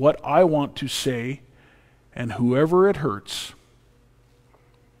say what I want to say, and whoever it hurts,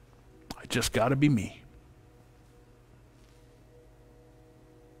 I just got to be me.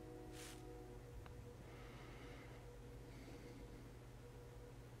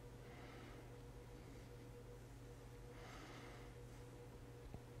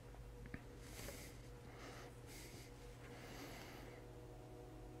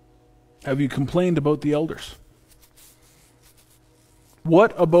 Have you complained about the elders?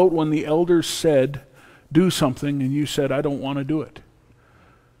 What about when the elders said, do something, and you said, I don't want to do it?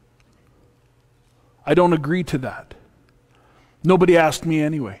 I don't agree to that. Nobody asked me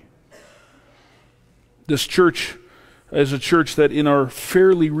anyway. This church is a church that in our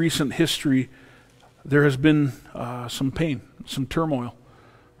fairly recent history, there has been some pain, some turmoil.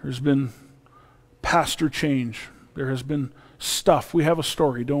 There's been pastor change. There has been stuff. We have a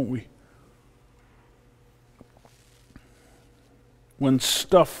story, don't we? When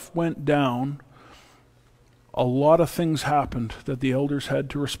stuff went down, a lot of things happened that the elders had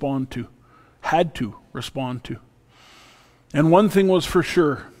to respond to. And one thing was for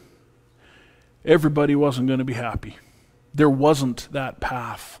sure, everybody wasn't going to be happy. There wasn't that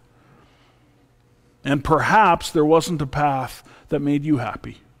path. And perhaps there wasn't a path that made you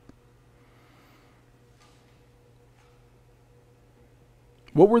happy.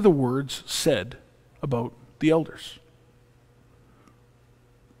 What were the words said about the elders?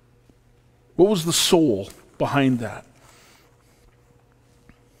 What was the soul behind that?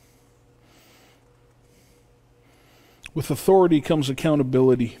 With authority comes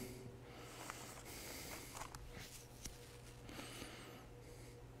accountability.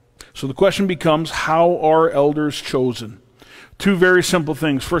 So the question becomes, how are elders chosen? Two very simple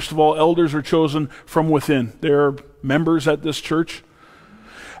things. First of all, elders are chosen from within. There are members at this church.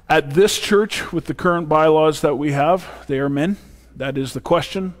 At this church, with the current bylaws that we have, they are men. That is the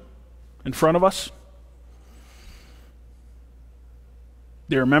question in front of us.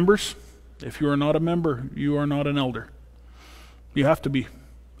 They are members. If you are not a member, you are not an elder. You have to be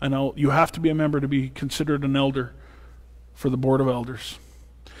you have to be a member to be considered an elder for the board of elders.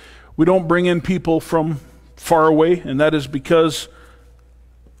 We don't bring in people from far away, and that is because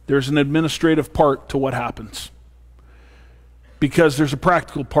there's an administrative part to what happens. Because there's a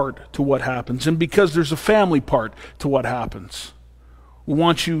practical part to what happens, and because there's a family part to what happens. We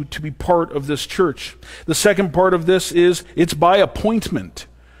want you to be part of this church. The second part of this is it's by appointment.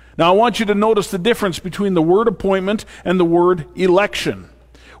 Now I want you to notice the difference between the word appointment and the word election.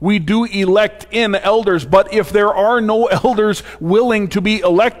 We do elect in elders, but if there are no elders willing to be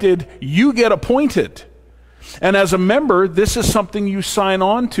elected, you get appointed. And as a member, this is something you sign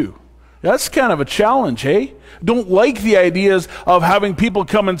on to. That's kind of a challenge, eh? Don't like the ideas of having people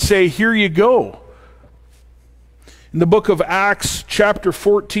come and say, here you go. In the book of Acts, chapter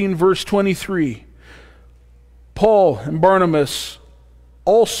 14, verse 23, Paul and Barnabas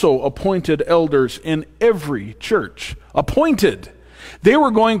also appointed elders in every church. Appointed. They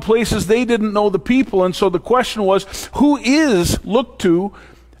were going places they didn't know the people, and so the question was, who is looked to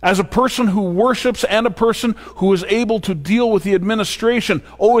as a person who worships and a person who is able to deal with the administration?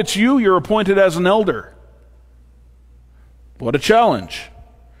 Oh, it's you, you're appointed as an elder. What a challenge.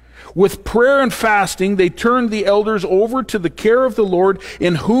 With prayer and fasting, they turned the elders over to the care of the Lord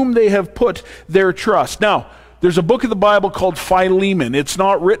in whom they have put their trust. Now, there's a book of the Bible called Philemon. It's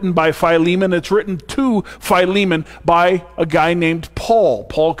not written by Philemon. It's written to Philemon by a guy named Paul.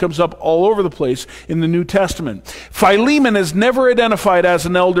 Paul comes up all over the place in the New Testament. Philemon is never identified as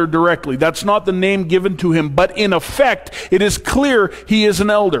an elder directly. That's not the name given to him. But in effect, it is clear he is an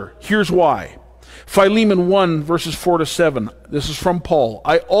elder. Here's why. Philemon 1, verses 4 to 7. This is from Paul.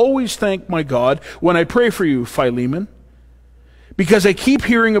 I always thank my God when I pray for you, Philemon, because I keep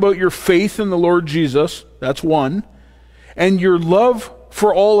hearing about your faith in the Lord Jesus, that's 1, and your love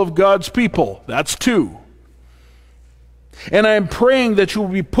for all of God's people, that's 2. And I am praying that you will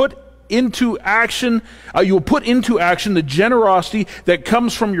be put into action, you will put into action the generosity that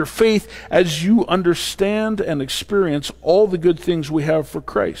comes from your faith as you understand and experience all the good things we have for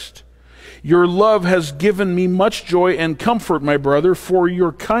Christ. Your love has given me much joy and comfort, my brother, for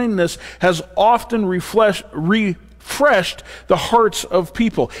your kindness has often refreshed the hearts of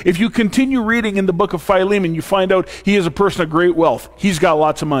people. If you continue reading in the book of Philemon, you find out he is a person of great wealth. He's got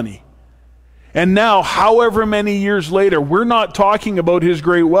lots of money. And now, however many years later, we're not talking about his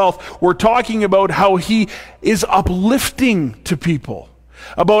great wealth. We're talking about how he is uplifting to people,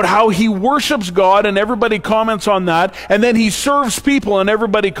 about how he worships God and everybody comments on that, and then he serves people and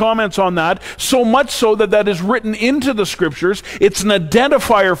everybody comments on that, so much so that that is written into the scriptures. It's an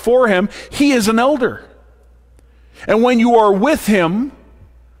identifier for him. He is an elder. And when you are with him,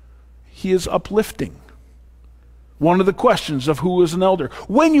 he is uplifting. One of the questions of who is an elder.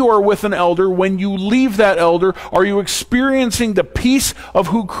 When you are with an elder, when you leave that elder, are you experiencing the peace of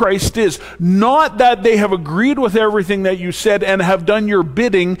who Christ is? Not that they have agreed with everything that you said and have done your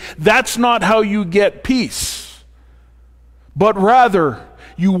bidding. That's not how you get peace. But rather,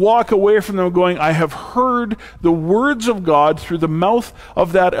 you walk away from them going, I have heard the words of God through the mouth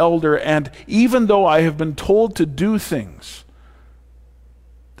of that elder, and even though I have been told to do things,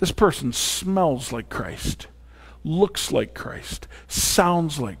 this person smells like Christ, looks like Christ,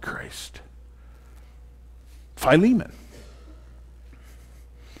 sounds like Christ. Philemon.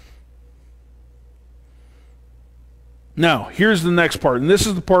 Now, here's the next part, and this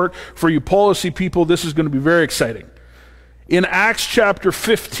is the part for you policy people. This is going to be very exciting. In Acts chapter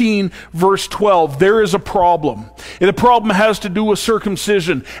 15, verse 12, there is a problem. And the problem has to do with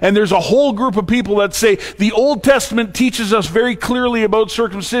circumcision. And there's a whole group of people that say the Old Testament teaches us very clearly about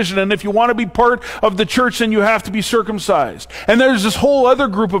circumcision. And if you want to be part of the church, then you have to be circumcised. And there's this whole other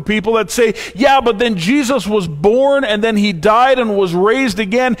group of people that say, yeah, but then Jesus was born and then he died and was raised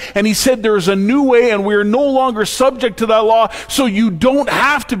again. And he said there's a new way and we are no longer subject to that law. So you don't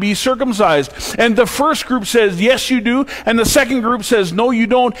have to be circumcised. And the first group says, yes, you do. And the second group says, no, you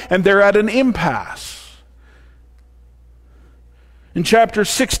don't, and they're at an impasse. In chapter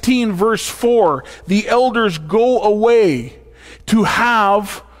 16, verse 4, the elders go away to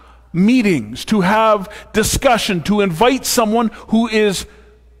have meetings, to have discussion, to invite someone who is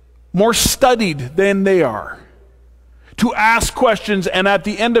more studied than they are, to ask questions, and at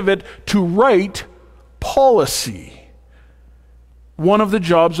the end of it, to write policy. One of the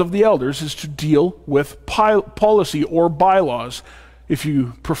jobs of the elders is to deal with policy or bylaws, if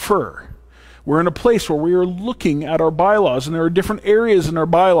you prefer. We're in a place where we are looking at our bylaws, and there are different areas in our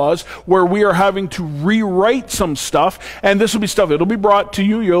bylaws where we are having to rewrite some stuff, and this will be stuff, it'll be brought to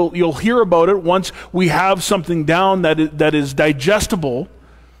you, you'll hear about it once we have something down that is digestible.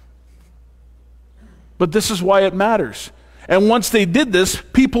 But this is why it matters. And once they did this,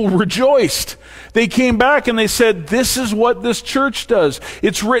 people rejoiced. They came back and they said, this is what this church does.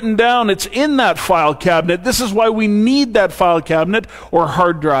 It's written down. It's in that file cabinet. This is why we need that file cabinet or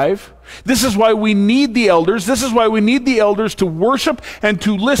hard drive. This is why we need the elders. This is why we need the elders to worship and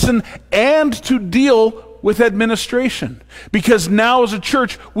to listen and to deal with administration. Because now as a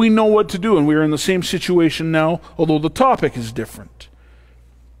church, we know what to do. And we are in the same situation now, although the topic is different.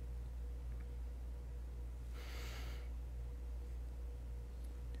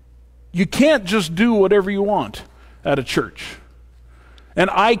 You can't just do whatever you want at a church. And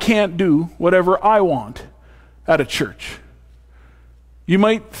I can't do whatever I want at a church. You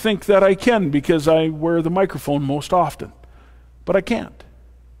might think that I can because I wear the microphone most often, but I can't.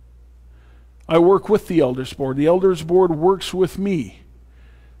 I work with the elders board. The elders board works with me.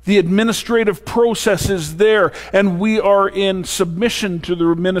 The administrative process is there, and we are in submission to the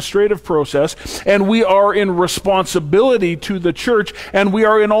administrative process, and we are in responsibility to the church, and we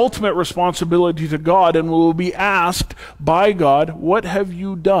are in ultimate responsibility to God, and we will be asked by God, what have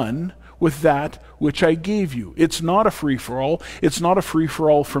you done with that which I gave you? It's not a free-for-all. It's not a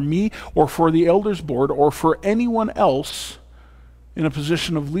free-for-all for me or for the elders board or for anyone else in a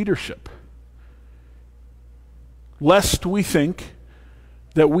position of leadership. Lest we think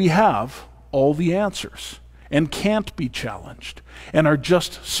that we have all the answers and can't be challenged and are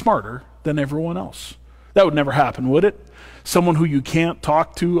just smarter than everyone else. That would never happen, would it? Someone who you can't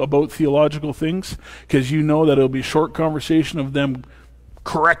talk to about theological things because you know that it'll be a short conversation of them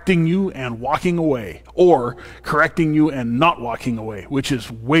correcting you and walking away, or correcting you and not walking away, which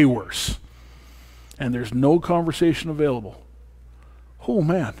is way worse. and there's no conversation available. Oh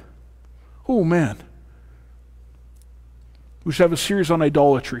man. Oh man. We should have a series on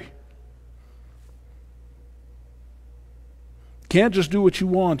idolatry. Can't just do what you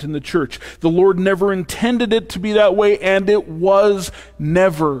want in the church. The Lord never intended it to be that way, and it was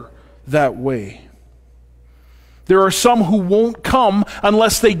never that way. There are some who won't come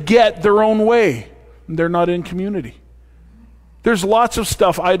unless they get their own way. And they're not in community. There's lots of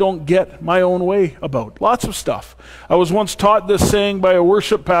stuff I don't get my own way about. Lots of stuff. I was once taught this saying by a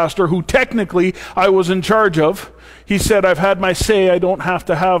worship pastor who technically I was in charge of. He said, "I've had my say, I don't have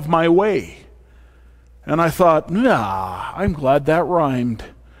to have my way." And I thought, nah, I'm glad that rhymed.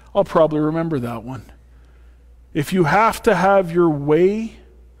 I'll probably remember that one. If you have to have your way,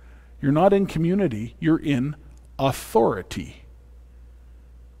 you're not in community, you're in authority.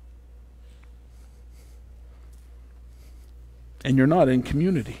 And you're not in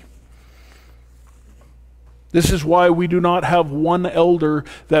community. This is why we do not have one elder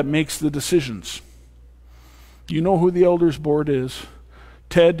that makes the decisions. You know who the elders board is?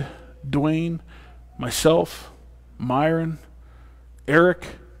 Ted, Dwayne, myself, Myron, Eric,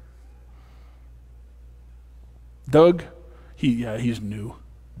 Doug. He's new.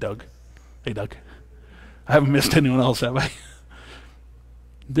 Doug. Hey, Doug. I haven't missed anyone else, have I?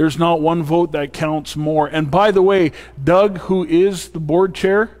 There's not one vote that counts more. And by the way, Doug, who is the board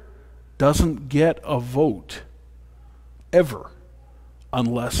chair, doesn't get a vote ever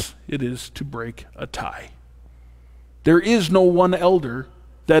unless it is to break a tie. There is no one elder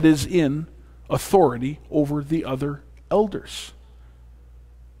that is in authority over the other elders.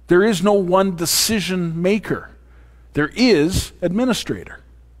 There is no one decision maker. There is administrator,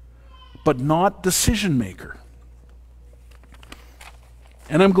 but not decision maker.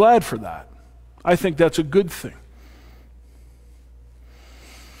 And I'm glad for that. I think that's a good thing.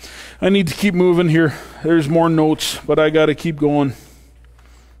 I need to keep moving here. There's more notes, but I got to keep going.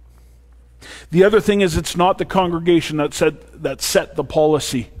 The other thing is, it's not the congregation that set the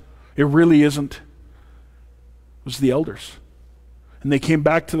policy. It really isn't. It was the elders. And they came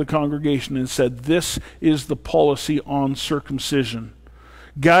back to the congregation and said, this is the policy on circumcision.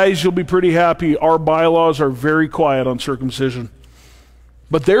 Guys, you'll be pretty happy. Our bylaws are very quiet on circumcision.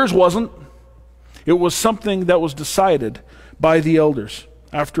 But theirs wasn't. It was something that was decided by the elders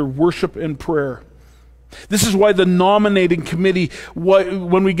after worship and prayer. This is why the nominating committee,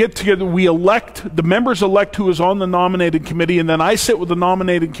 when we get together, the members elect who is on the nominating committee, and then I sit with the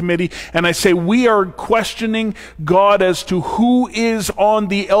nominating committee and I say, we are questioning God as to who is on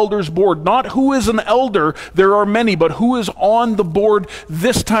the elders board. Not who is an elder, there are many, but who is on the board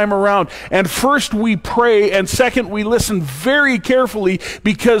this time around. And first we pray, and second we listen very carefully,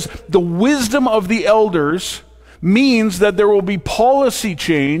 because the wisdom of the elders means that there will be policy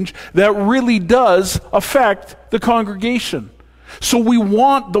change that really does affect the congregation. So we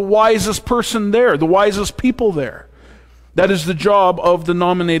want the wisest person there, the wisest people there. That is the job of the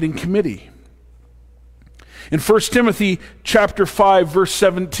nominating committee. In 1 Timothy chapter 5, verse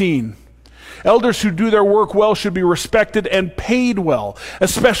 17, elders who do their work well should be respected and paid well,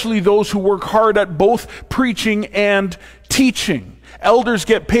 especially those who work hard at both preaching and teaching. Elders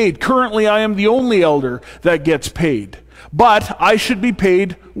get paid. Currently, I am the only elder that gets paid. But I should be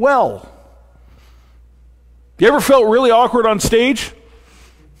paid well. You ever felt really awkward on stage?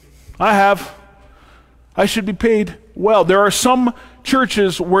 I have. I should be paid well. There are some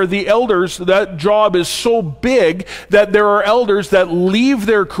churches where the elders, that job is so big that there are elders that leave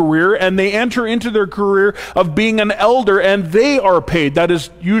their career and they enter into their career of being an elder, and they are paid. That is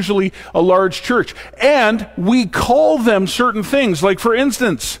usually a large church. And we call them certain things, like for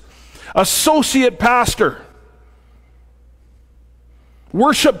instance, associate pastor,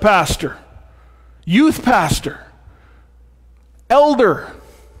 worship pastor, youth pastor, elder,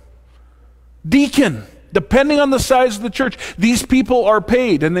 deacon. Depending on the size of the church, these people are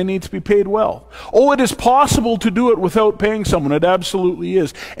paid, and they need to be paid well. Oh, it is possible to do it without paying someone. It absolutely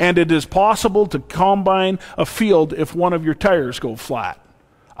is. And it is possible to combine a field if one of your tires go flat.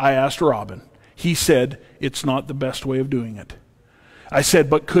 I asked Robin. He said, it's not the best way of doing it. I said,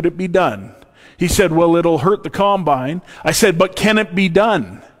 but could it be done? He said, well, it'll hurt the combine. I said, but can it be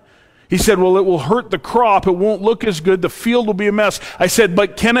done? He said, well, it will hurt the crop. It won't look as good. The field will be a mess. I said,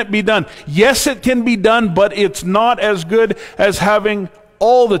 but can it be done? Yes, it can be done, but it's not as good as having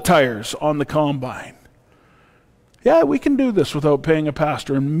all the tires on the combine. Yeah, we can do this without paying a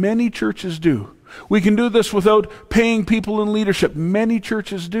pastor, and many churches do. We can do this without paying people in leadership. Many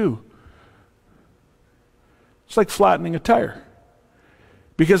churches do. It's like flattening a tire.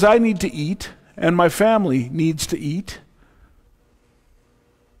 Because I need to eat, and my family needs to eat.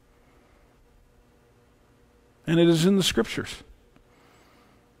 And it is in the Scriptures.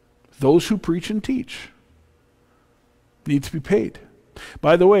 Those who preach and teach need to be paid.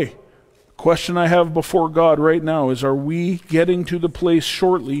 By the way, question I have before God right now is, are we getting to the place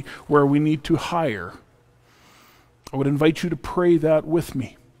shortly where we need to hire? I would invite you to pray that with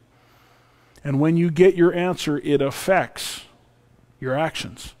me. And when you get your answer, it affects your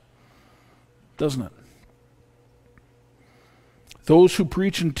actions, doesn't it? Those who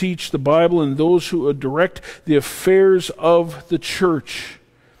preach and teach the Bible and those who direct the affairs of the church,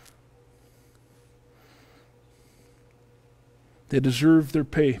 they deserve their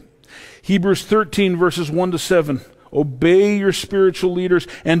pay. Hebrews 13 verses 1 to 7. Obey your spiritual leaders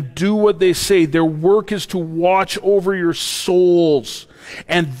and do what they say. Their work is to watch over your souls,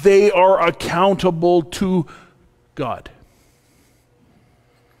 and they are accountable to God.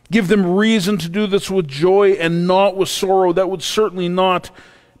 Give them reason to do this with joy and not with sorrow. That would certainly not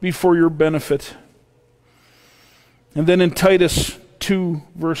be for your benefit. And then in Titus 2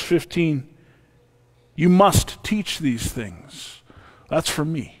 verse 15, you must teach these things. That's for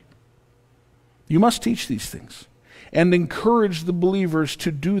me. You must teach these things and encourage the believers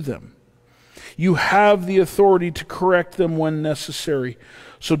to do them. You have the authority to correct them when necessary,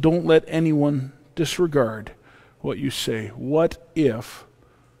 so don't let anyone disregard what you say. What if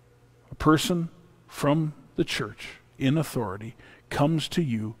a person from the church in authority comes to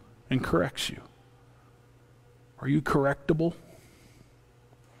you and corrects you? Are you correctable?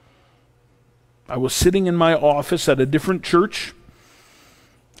 I was sitting in my office at a different church,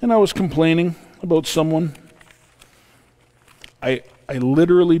 and I was complaining about someone. I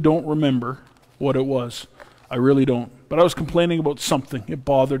literally don't remember what it was. I really don't. But I was complaining about something. It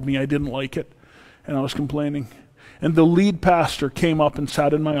bothered me. I didn't like it. And I was complaining. And the lead pastor came up and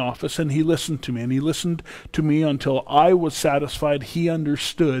sat in my office, and he listened to me. And he listened to me until I was satisfied he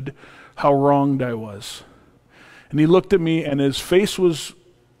understood how wronged I was. And he looked at me, and his face was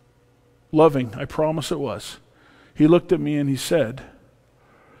loving. I promise it was. He looked at me and he said,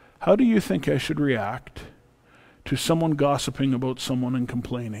 "How do you think I should react to someone gossiping about someone and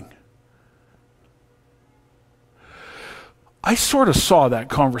complaining?" I sort of saw that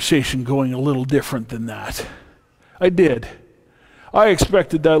conversation going a little different than that. I did. I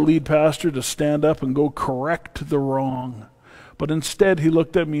expected that lead pastor to stand up and go correct the wrong. But instead he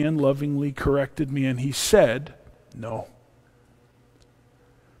looked at me and lovingly corrected me, and he said, "No."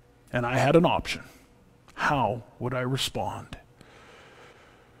 And I had an option. How would I respond?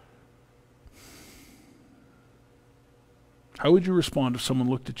 How would you respond if someone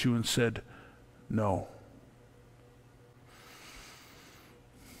looked at you and said, "No"?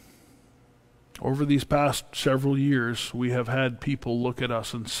 Over these past several years, we have had people look at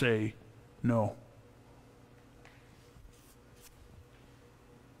us and say, "No."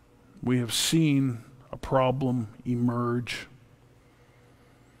 We have seen a problem emerge.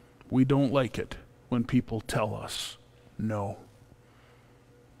 We don't like it when people tell us no.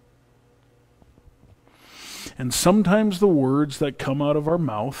 And sometimes the words that come out of our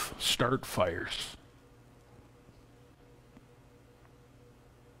mouth start fires.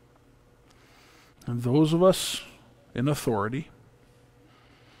 And those of us in authority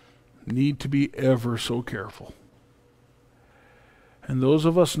need to be ever so careful. And those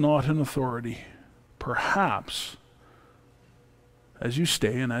of us not in authority, perhaps, as you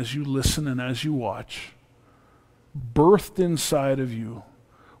stay and as you listen and as you watch, birthed inside of you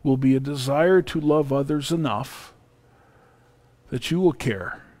will be a desire to love others enough that you will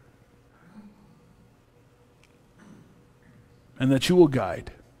care and that you will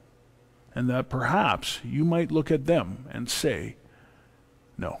guide, and that perhaps you might look at them and say,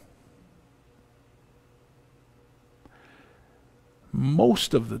 "No."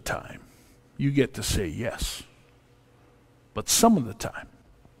 Most of the time, you get to say yes. But some of the time,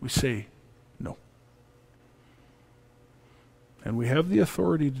 we say no. And we have the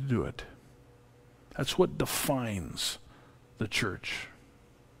authority to do it. That's what defines the church.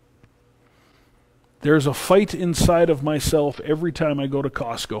 There's a fight inside of myself every time I go to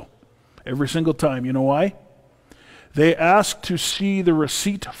Costco. Every single time. You know why? They ask to see the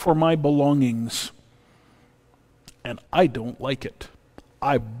receipt for my belongings. And I don't like it.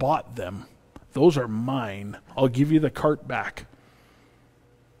 I bought them. Those are mine. I'll give you the cart back.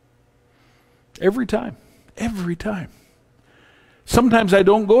 Every time. Every time. Sometimes I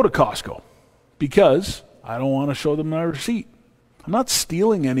don't go to Costco because I don't want to show them my receipt. I'm not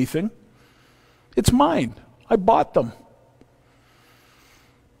stealing anything. It's mine. I bought them.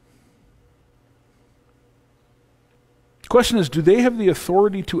 The question is, do they have the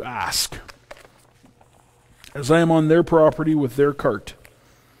authority to ask? As I am on their property with their cart,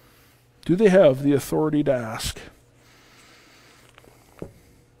 Do they have the authority to ask?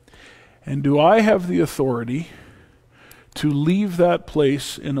 And do I have the authority to leave that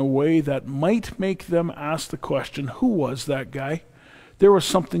place in a way that might make them ask the question, who was that guy? There was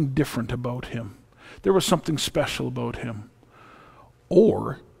something different about him. There was something special about him.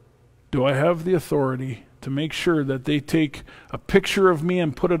 Or do I have the authority to make sure that they take a picture of me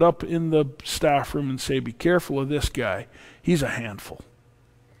and put it up in the staff room and say, be careful of this guy. He's a handful.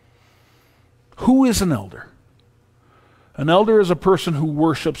 Who is an elder? An elder is a person who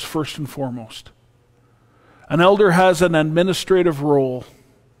worships first and foremost. An elder has an administrative role,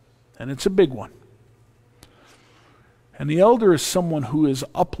 and it's a big one. And the elder is someone who is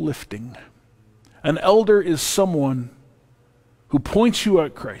uplifting. An elder is someone who points you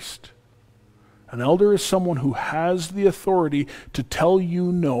at Christ. An elder is someone who has the authority to tell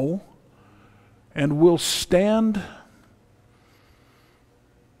you no and will stand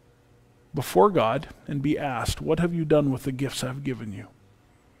before God and be asked, what have you done with the gifts I've given you?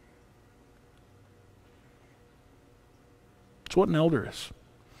 It's what an elder is.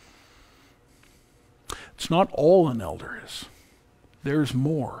 It's not all an elder is. There's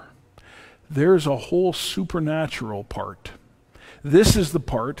more. There's a whole supernatural part. This is the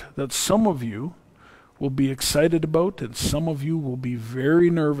part that some of you will be excited about and some of you will be very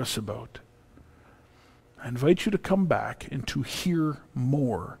nervous about. I invite you to come back and to hear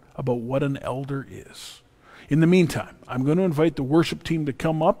more about what an elder is. In the meantime, I'm going to invite the worship team to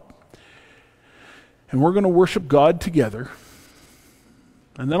come up and we're going to worship God together.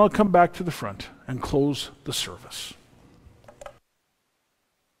 And then I'll come back to the front and close the service.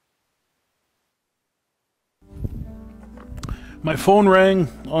 My phone rang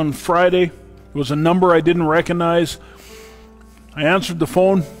on Friday. It was a number I didn't recognize. I answered the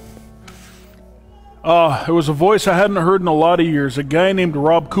phone. It was a voice I hadn't heard in a lot of years, a guy named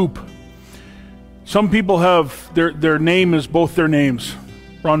Rob Coop. Some people have, their name is both their names.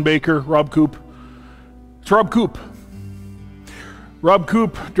 Ron Baker, Rob Coop. It's Rob Coop. Rob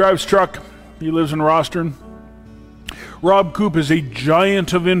Coop drives truck. He lives in Rostern. Rob Coop is a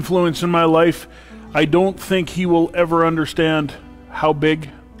giant of influence in my life. I don't think he will ever understand how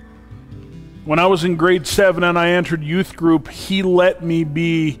big. When I was in grade 7 and I entered youth group, he let me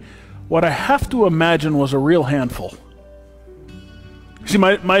be what I have to imagine was a real handful. See,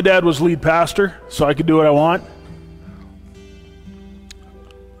 my dad was lead pastor, so I could do what I want.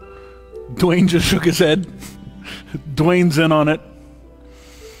 Dwayne just shook his head. Dwayne's in on it.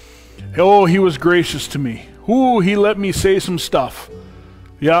 Oh, he was gracious to me. Ooh, he let me say some stuff.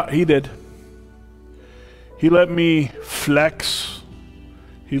 Yeah, he did. He let me flex.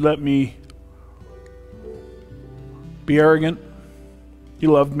 He let me be arrogant. He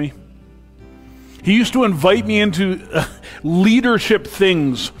loved me. He used to invite me into leadership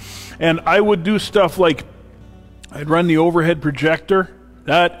things, and I would do stuff like I'd run the overhead projector.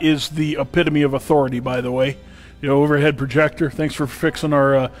 That is the epitome of authority, by the way. The overhead projector. Thanks for fixing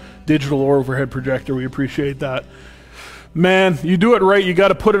our digital overhead projector. We appreciate that. Man, you do it right. You got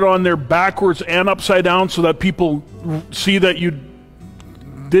to put it on there backwards and upside down so that people see that you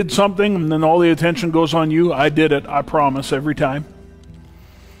did something, and then all the attention goes on you. I did it, I promise, every time.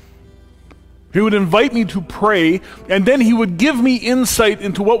 He would invite me to pray, and then he would give me insight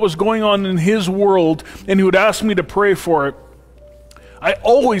into what was going on in his world, and he would ask me to pray for it. I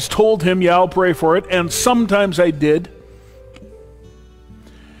always told him, yeah, I'll pray for it, and sometimes I did.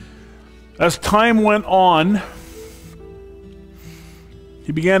 As time went on,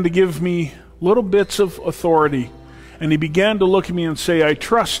 he began to give me little bits of authority, and he began to look at me and say, I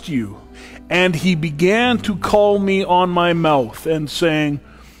trust you. And he began to call me on my mouth and saying,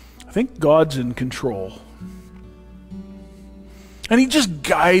 I think God's in control. And he just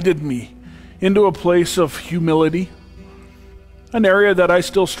guided me into a place of humility, an area that I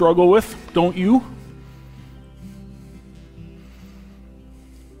still struggle with, don't you?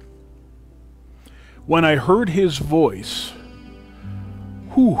 When I heard his voice,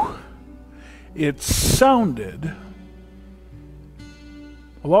 it sounded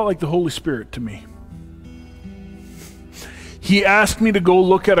a lot like the Holy Spirit to me. He asked me to go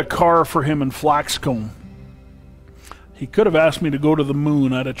look at a car for him in Flaxcombe. He could have asked me to go to the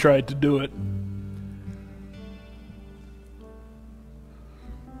moon. I'd have tried to do it.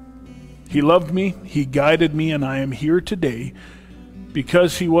 He loved me, he guided me, and I am here today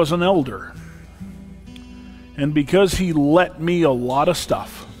because he was an elder. And because he let me a lot of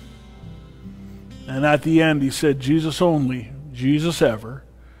stuff. And at the end he said, Jesus only, Jesus ever,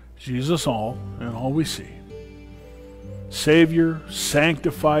 Jesus all, and all we see. Savior,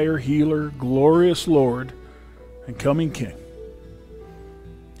 sanctifier, healer, glorious Lord, and coming King.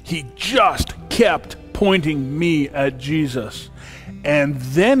 He just kept pointing me at Jesus. And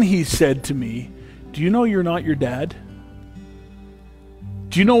then he said to me, do you know you're not your dad?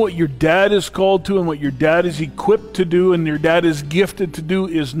 Do you know what your dad is called to and what your dad is equipped to do and your dad is gifted to do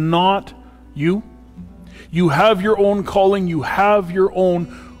is not you? You have your own calling. You have your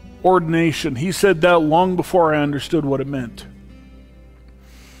own ordination. He said that long before I understood what it meant.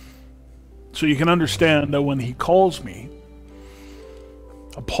 So you can understand that when he calls me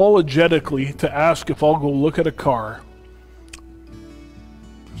apologetically to ask if I'll go look at a car,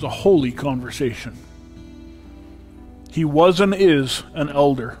 it was a holy conversation. He was and is an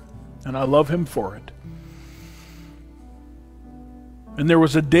elder, and I love him for it. And there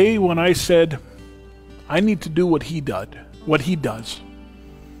was a day when I said, I need to do what he does.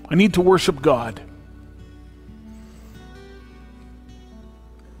 I need to worship God.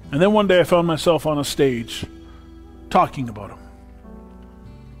 And then one day I found myself on a stage talking about him.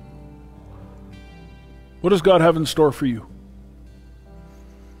 What does God have in store for you?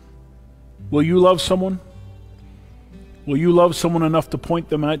 Will you love someone? Will you love someone enough to point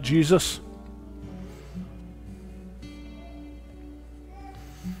them at Jesus?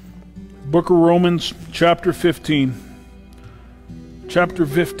 Book of Romans, chapter 15. Chapter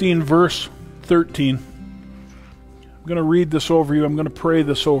 15, verse 13. I'm going to read this over you. I'm going to pray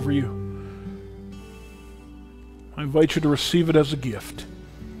this over you. I invite you to receive it as a gift.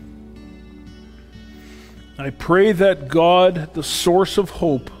 I pray that God, the source of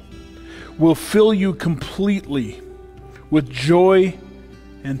hope, will fill you completely with joy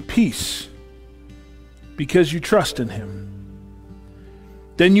and peace because you trust in Him.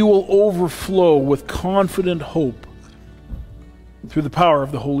 Then you will overflow with confident hope through the power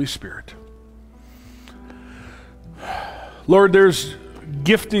of the Holy Spirit. Lord, there's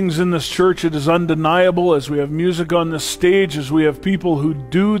giftings in this church. It is undeniable as we have music on this stage, as we have people who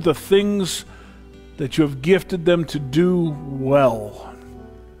do the things that you have gifted them to do well.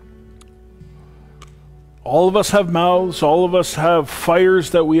 All of us have mouths. All of us have fires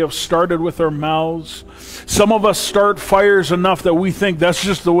that we have started with our mouths. Some of us start fires enough that we think that's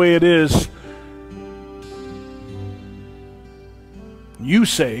just the way it is. You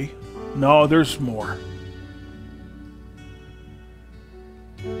say, no, there's more.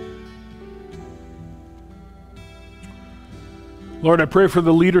 Lord, I pray for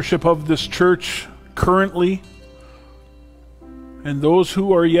the leadership of this church currently and those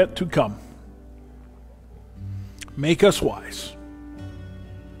who are yet to come. Make us wise.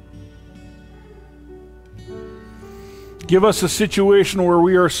 Give us a situation where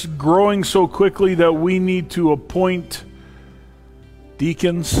we are growing so quickly that we need to appoint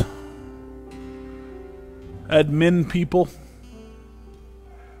deacons, admin people.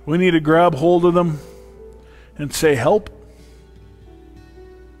 We need to grab hold of them and say, help.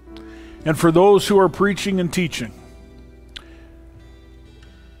 And for those who are preaching and teaching,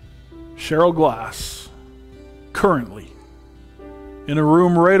 Cheryl Glass, currently in a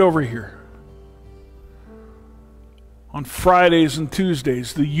room right over here. On Fridays and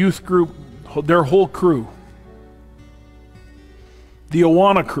Tuesdays, the youth group, their whole crew, the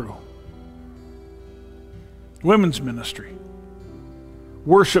Awana crew, women's ministry,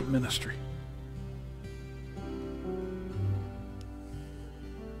 worship ministry.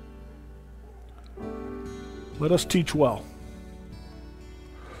 Let us teach well.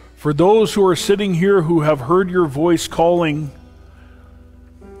 For those who are sitting here who have heard your voice calling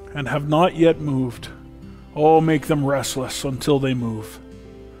and have not yet moved, oh, make them restless until they move.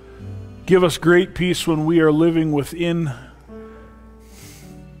 Give us great peace when we are living within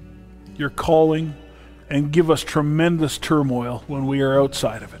your calling, and give us tremendous turmoil when we are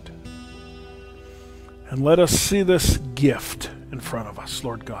outside of it. And let us see this gift in front of us,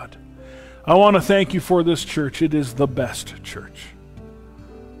 Lord God. I want to thank you for this church. It is the best church.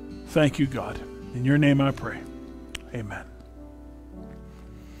 Thank you, God. In your name I pray. Amen.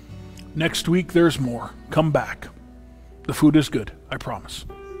 Next week there's more. Come back. The food is good, I promise.